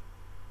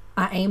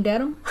I aimed at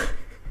them.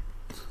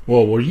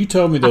 Well, where you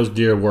told me those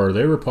deer were,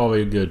 they were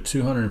probably a good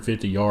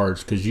 250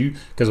 yards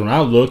because when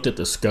I looked at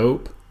the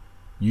scope,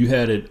 you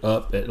had it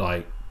up at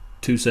like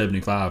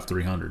 275,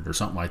 300 or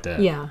something like that.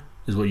 Yeah.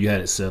 Is what you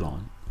had it set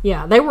on.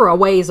 Yeah, they were a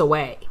ways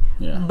away.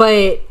 Yeah.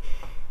 But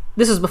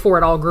this is before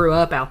it all grew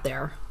up out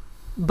there.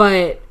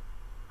 But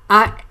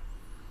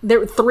there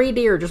were 3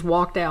 deer just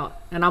walked out,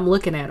 and I'm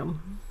looking at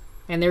them,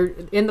 and they're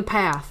in the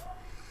path.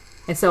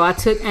 And so I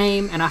took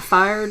aim, and I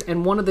fired,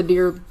 and one of the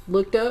deer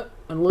looked up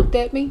and looked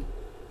at me,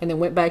 and then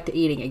went back to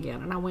eating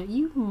again. And I went,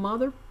 you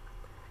mother.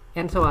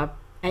 And so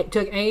I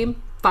took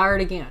aim,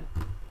 fired again.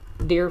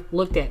 The deer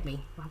looked at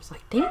me. I was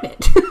like, damn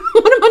it.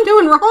 What am I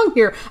doing wrong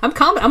here?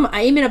 I'm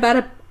aiming about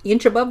an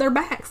inch above their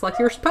backs like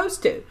you're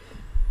supposed to.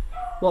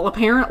 Well,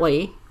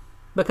 apparently,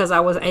 because I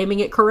was aiming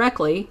it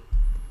correctly,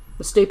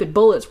 the stupid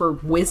bullets were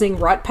whizzing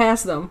right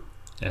past them.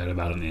 At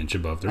about an inch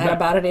above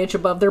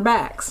their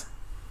backs.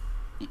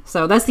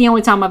 So that's the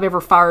only time I've ever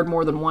fired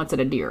more than once at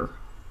a deer.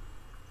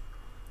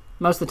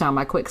 Most of the time,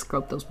 I quick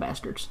scope those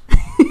bastards.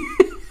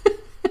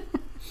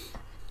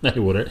 Hey,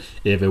 whatever.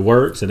 If it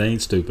works, it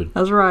ain't stupid.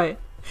 That's right.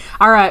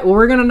 All right. Well,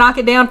 we're going to knock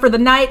it down for the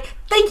night.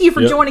 Thank you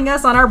for joining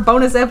us on our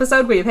bonus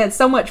episode. We have had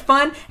so much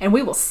fun, and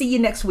we will see you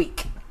next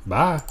week.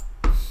 Bye.